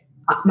fixed it.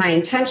 My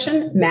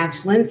intention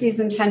matched Lindsay's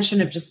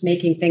intention of just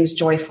making things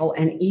joyful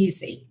and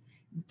easy.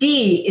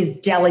 D is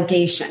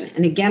delegation.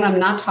 And again, I'm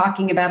not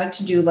talking about a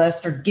to-do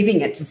list or giving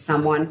it to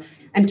someone.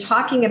 I'm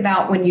talking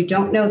about when you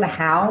don't know the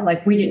how,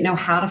 like we didn't know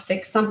how to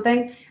fix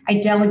something, I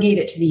delegate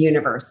it to the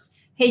universe.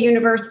 Hey,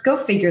 universe, go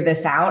figure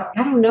this out.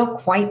 I don't know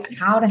quite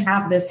how to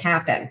have this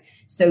happen.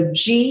 So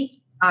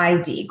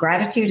GID,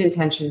 gratitude,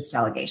 intentions,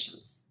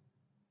 delegations.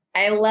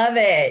 I love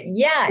it.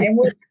 Yeah. And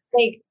we're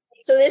like,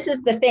 so this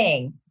is the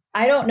thing.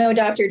 I don't know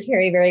Dr.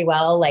 Terri very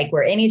well. Like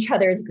we're in each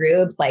other's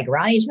groups, like we're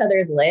on each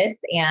other's lists,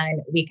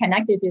 and we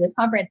connected through this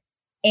conference,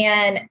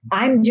 and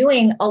I'm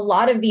doing a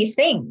lot of these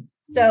things.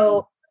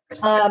 So,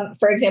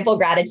 for example,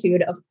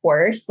 gratitude, of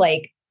course,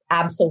 like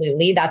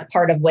absolutely. That's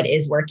part of what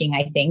is working,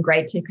 I think,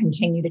 right? To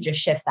continue to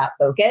just shift that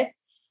focus.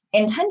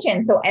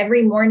 Intention. So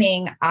every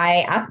morning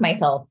I ask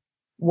myself,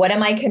 what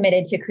am I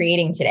committed to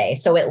creating today?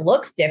 So it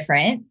looks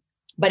different,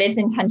 but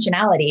it's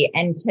intentionality.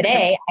 And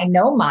today I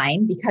know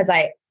mine because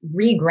I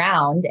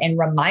reground and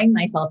remind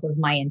myself of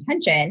my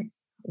intention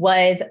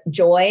was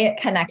joy,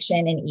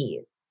 connection, and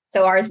ease.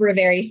 So ours were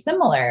very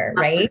similar,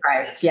 right?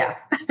 Surprised. Yeah.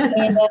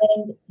 And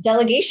then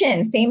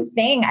delegation, same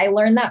thing. I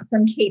learned that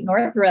from Kate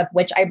Northrup,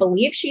 which I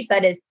believe she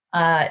said is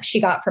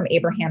she got from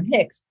Abraham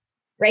Hicks,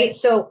 right?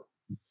 So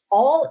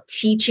all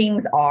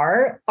teachings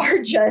are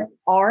just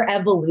our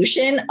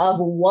evolution of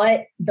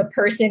what the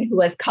person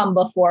who has come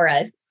before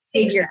us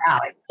figure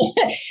out.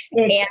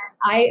 And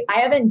I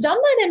haven't done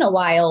that in a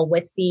while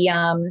with the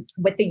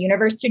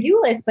universe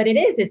to-do list, but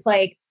it's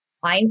like,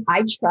 I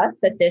trust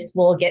that this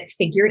will get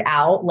figured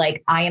out.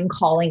 Like I am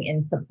calling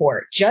in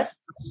support, just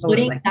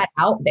putting that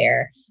out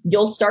there.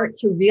 You'll start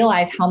to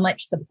realize how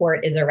much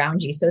support is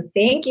around you. So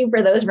thank you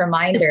for those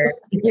reminders.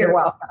 You're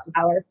welcome.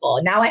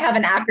 Powerful. Now I have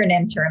an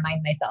acronym to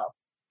remind myself.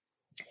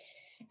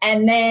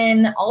 And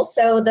then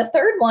also the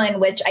third one,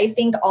 which I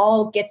think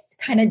all gets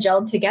kind of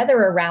gelled together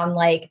around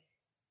like,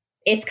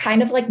 it's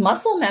kind of like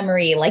muscle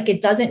memory. Like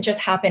it doesn't just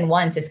happen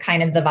once. It's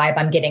kind of the vibe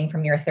I'm getting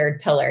from your third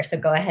pillar. So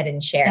go ahead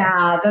and share.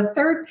 Yeah, the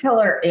third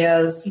pillar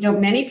is,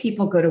 many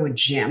people go to a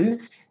gym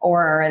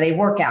or they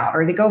work out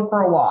or they go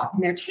for a walk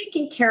and they're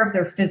taking care of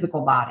their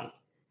physical body.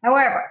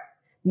 However,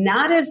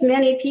 not as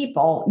many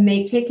people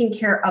make taking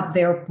care of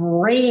their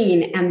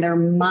brain and their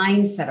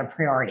mindset a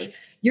priority.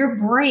 Your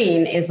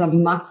brain is a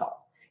muscle.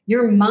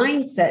 Your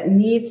mindset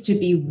needs to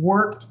be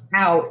worked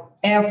out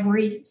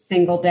every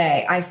single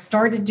day. I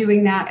started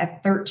doing that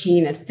at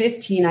 13. At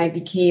 15, I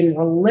became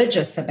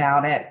religious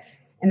about it.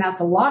 And that's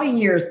a lot of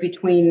years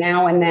between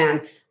now and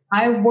then.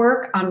 I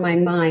work on my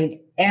mind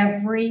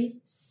every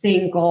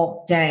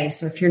single day.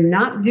 So if you're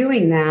not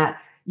doing that,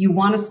 you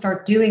want to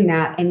start doing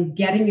that and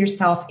getting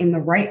yourself in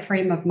the right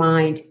frame of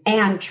mind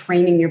and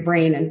training your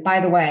brain. And by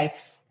the way,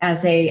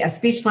 as a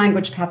speech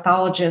language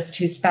pathologist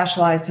who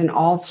specialized in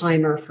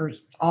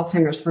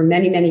Alzheimer's for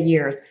many, many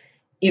years,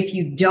 if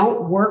you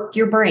don't work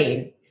your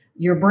brain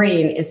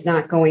is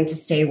not going to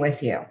stay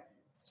with you.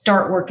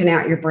 Start working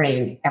out your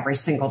brain every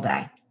single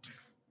day.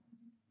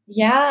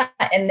 Yeah.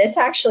 And this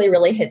actually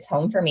really hits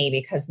home for me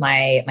because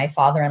my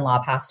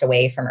father-in-law passed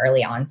away from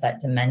early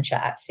onset dementia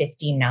at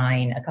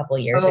 59 a couple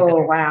of years ago.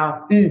 Oh,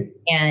 wow.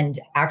 And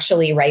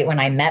actually, right when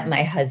I met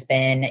my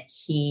husband,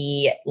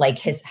 he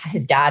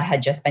his dad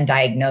had just been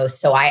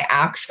diagnosed. So I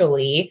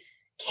actually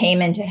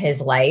came into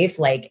his life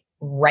like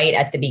right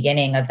at the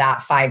beginning of that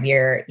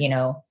 5-year,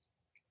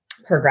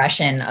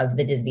 progression of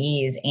the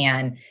disease.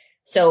 And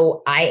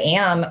so I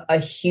am a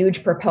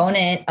huge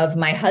proponent of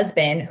my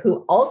husband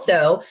who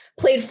also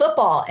played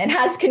football and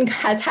has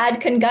had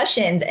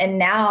concussions. And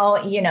now,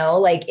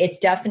 it's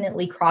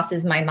definitely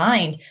crosses my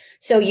mind.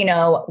 So,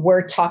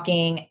 we're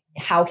talking,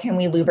 how can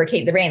we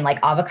lubricate the brain? Like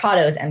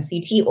avocados,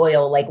 MCT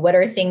oil, like what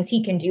are things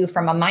he can do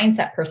from a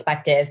mindset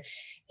perspective?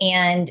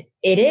 And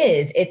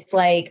it's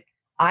like,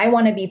 I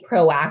want to be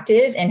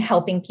proactive in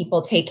helping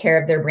people take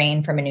care of their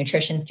brain from a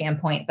nutrition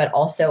standpoint, but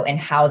also in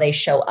how they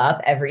show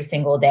up every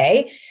single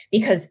day,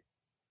 because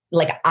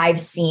like I've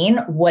seen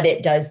what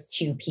it does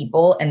to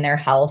people and their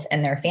health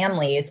and their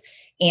families.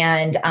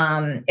 And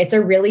it's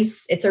a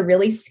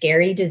really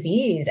scary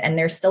disease, and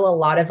there's still a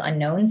lot of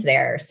unknowns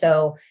there.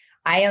 So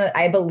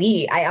I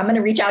believe I'm going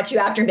to reach out to you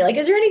after and be like,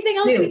 is there anything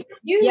else we can do?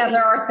 Yeah,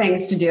 there are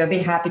things to do. I'd be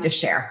happy to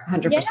share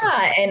 100%.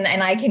 Yeah.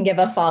 And I can give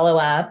a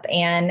follow-up.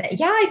 And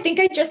yeah, I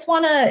think I just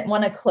want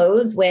to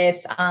close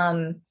with,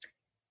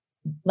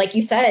 like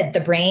you said, the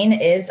brain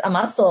is a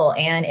muscle,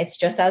 and it's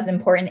just as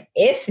important,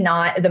 if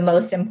not the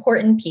most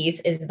important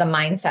piece, is the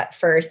mindset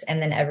first,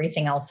 and then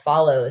everything else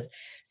follows.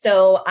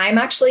 So I'm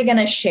actually going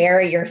to share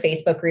your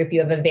Facebook group.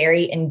 You have a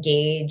very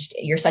engaged,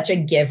 you're such a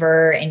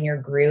giver in your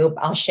group.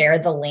 I'll share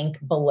the link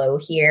below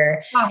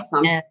here.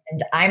 Awesome. And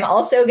I'm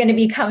also going to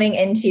be coming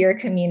into your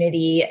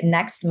community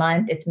next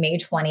month. It's May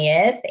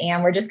 20th.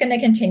 And we're just going to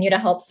continue to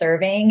help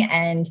serving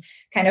and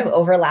kind of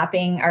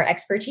overlapping our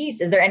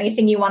expertise. Is there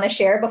anything you want to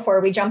share before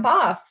we jump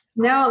off?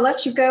 No, I'll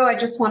let you go. I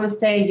just want to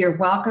say you're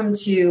welcome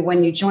to,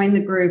 when you join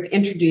the group,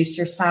 introduce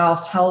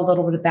yourself, tell a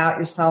little bit about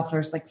yourself.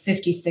 There's like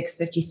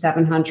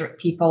 5,700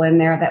 people in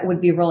there that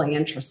would be really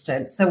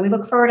interested. So we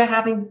look forward to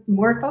having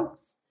more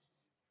folks.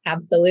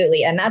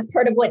 Absolutely. And that's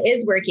part of what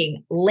is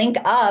working. Link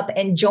up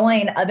and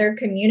join other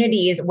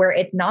communities where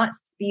it's not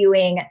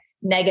spewing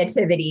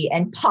negativity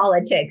and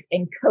politics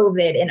and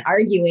COVID and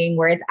arguing,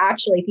 where it's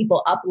actually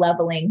people up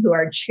leveling who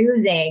are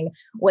choosing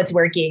what's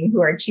working,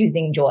 who are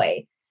choosing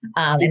joy.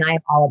 And I'm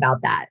all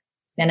about that.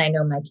 And I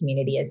know my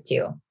community is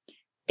too.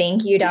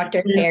 Thank you,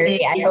 Dr. Terri.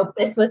 I hope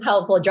this was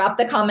helpful. Drop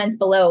the comments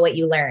below what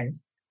you learned.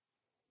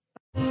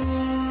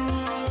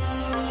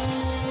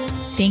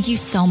 Thank you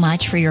so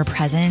much for your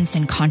presence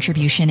and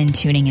contribution in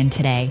tuning in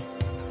today.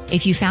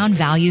 If you found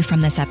value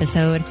from this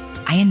episode,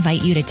 I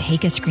invite you to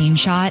take a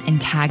screenshot and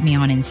tag me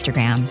on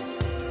Instagram.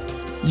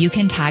 You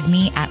can tag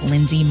me at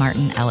Lindsay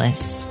Martin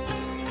Ellis.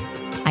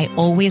 I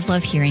always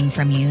love hearing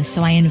from you,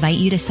 so I invite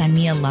you to send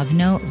me a love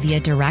note via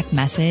direct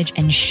message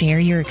and share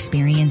your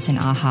experience and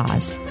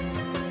ahas.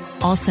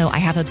 Also, I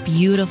have a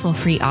beautiful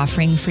free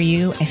offering for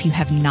you if you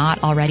have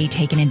not already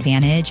taken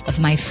advantage of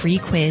my free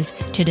quiz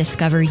to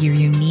discover your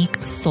unique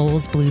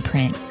soul's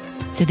blueprint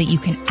so that you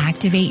can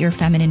activate your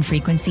feminine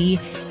frequency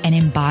and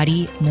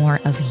embody more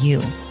of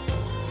you.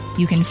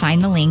 You can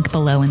find the link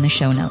below in the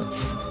show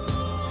notes.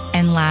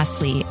 And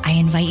lastly, I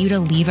invite you to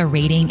leave a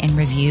rating and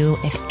review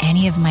if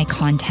any of my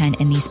content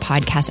in these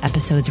podcast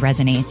episodes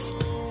resonates.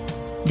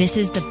 This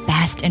is the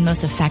best and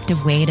most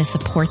effective way to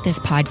support this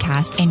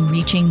podcast and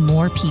reaching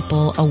more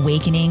people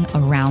awakening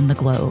around the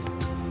globe.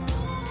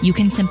 You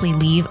can simply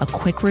leave a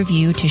quick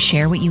review to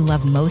share what you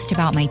love most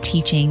about my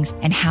teachings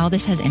and how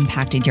this has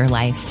impacted your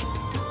life.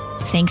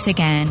 Thanks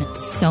again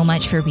so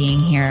much for being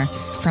here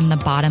from the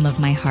bottom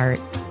of my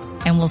heart.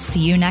 And we'll see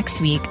you next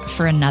week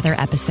for another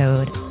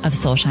episode of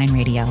Soulshine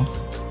Radio.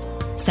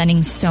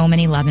 Sending so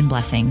many love and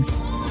blessings.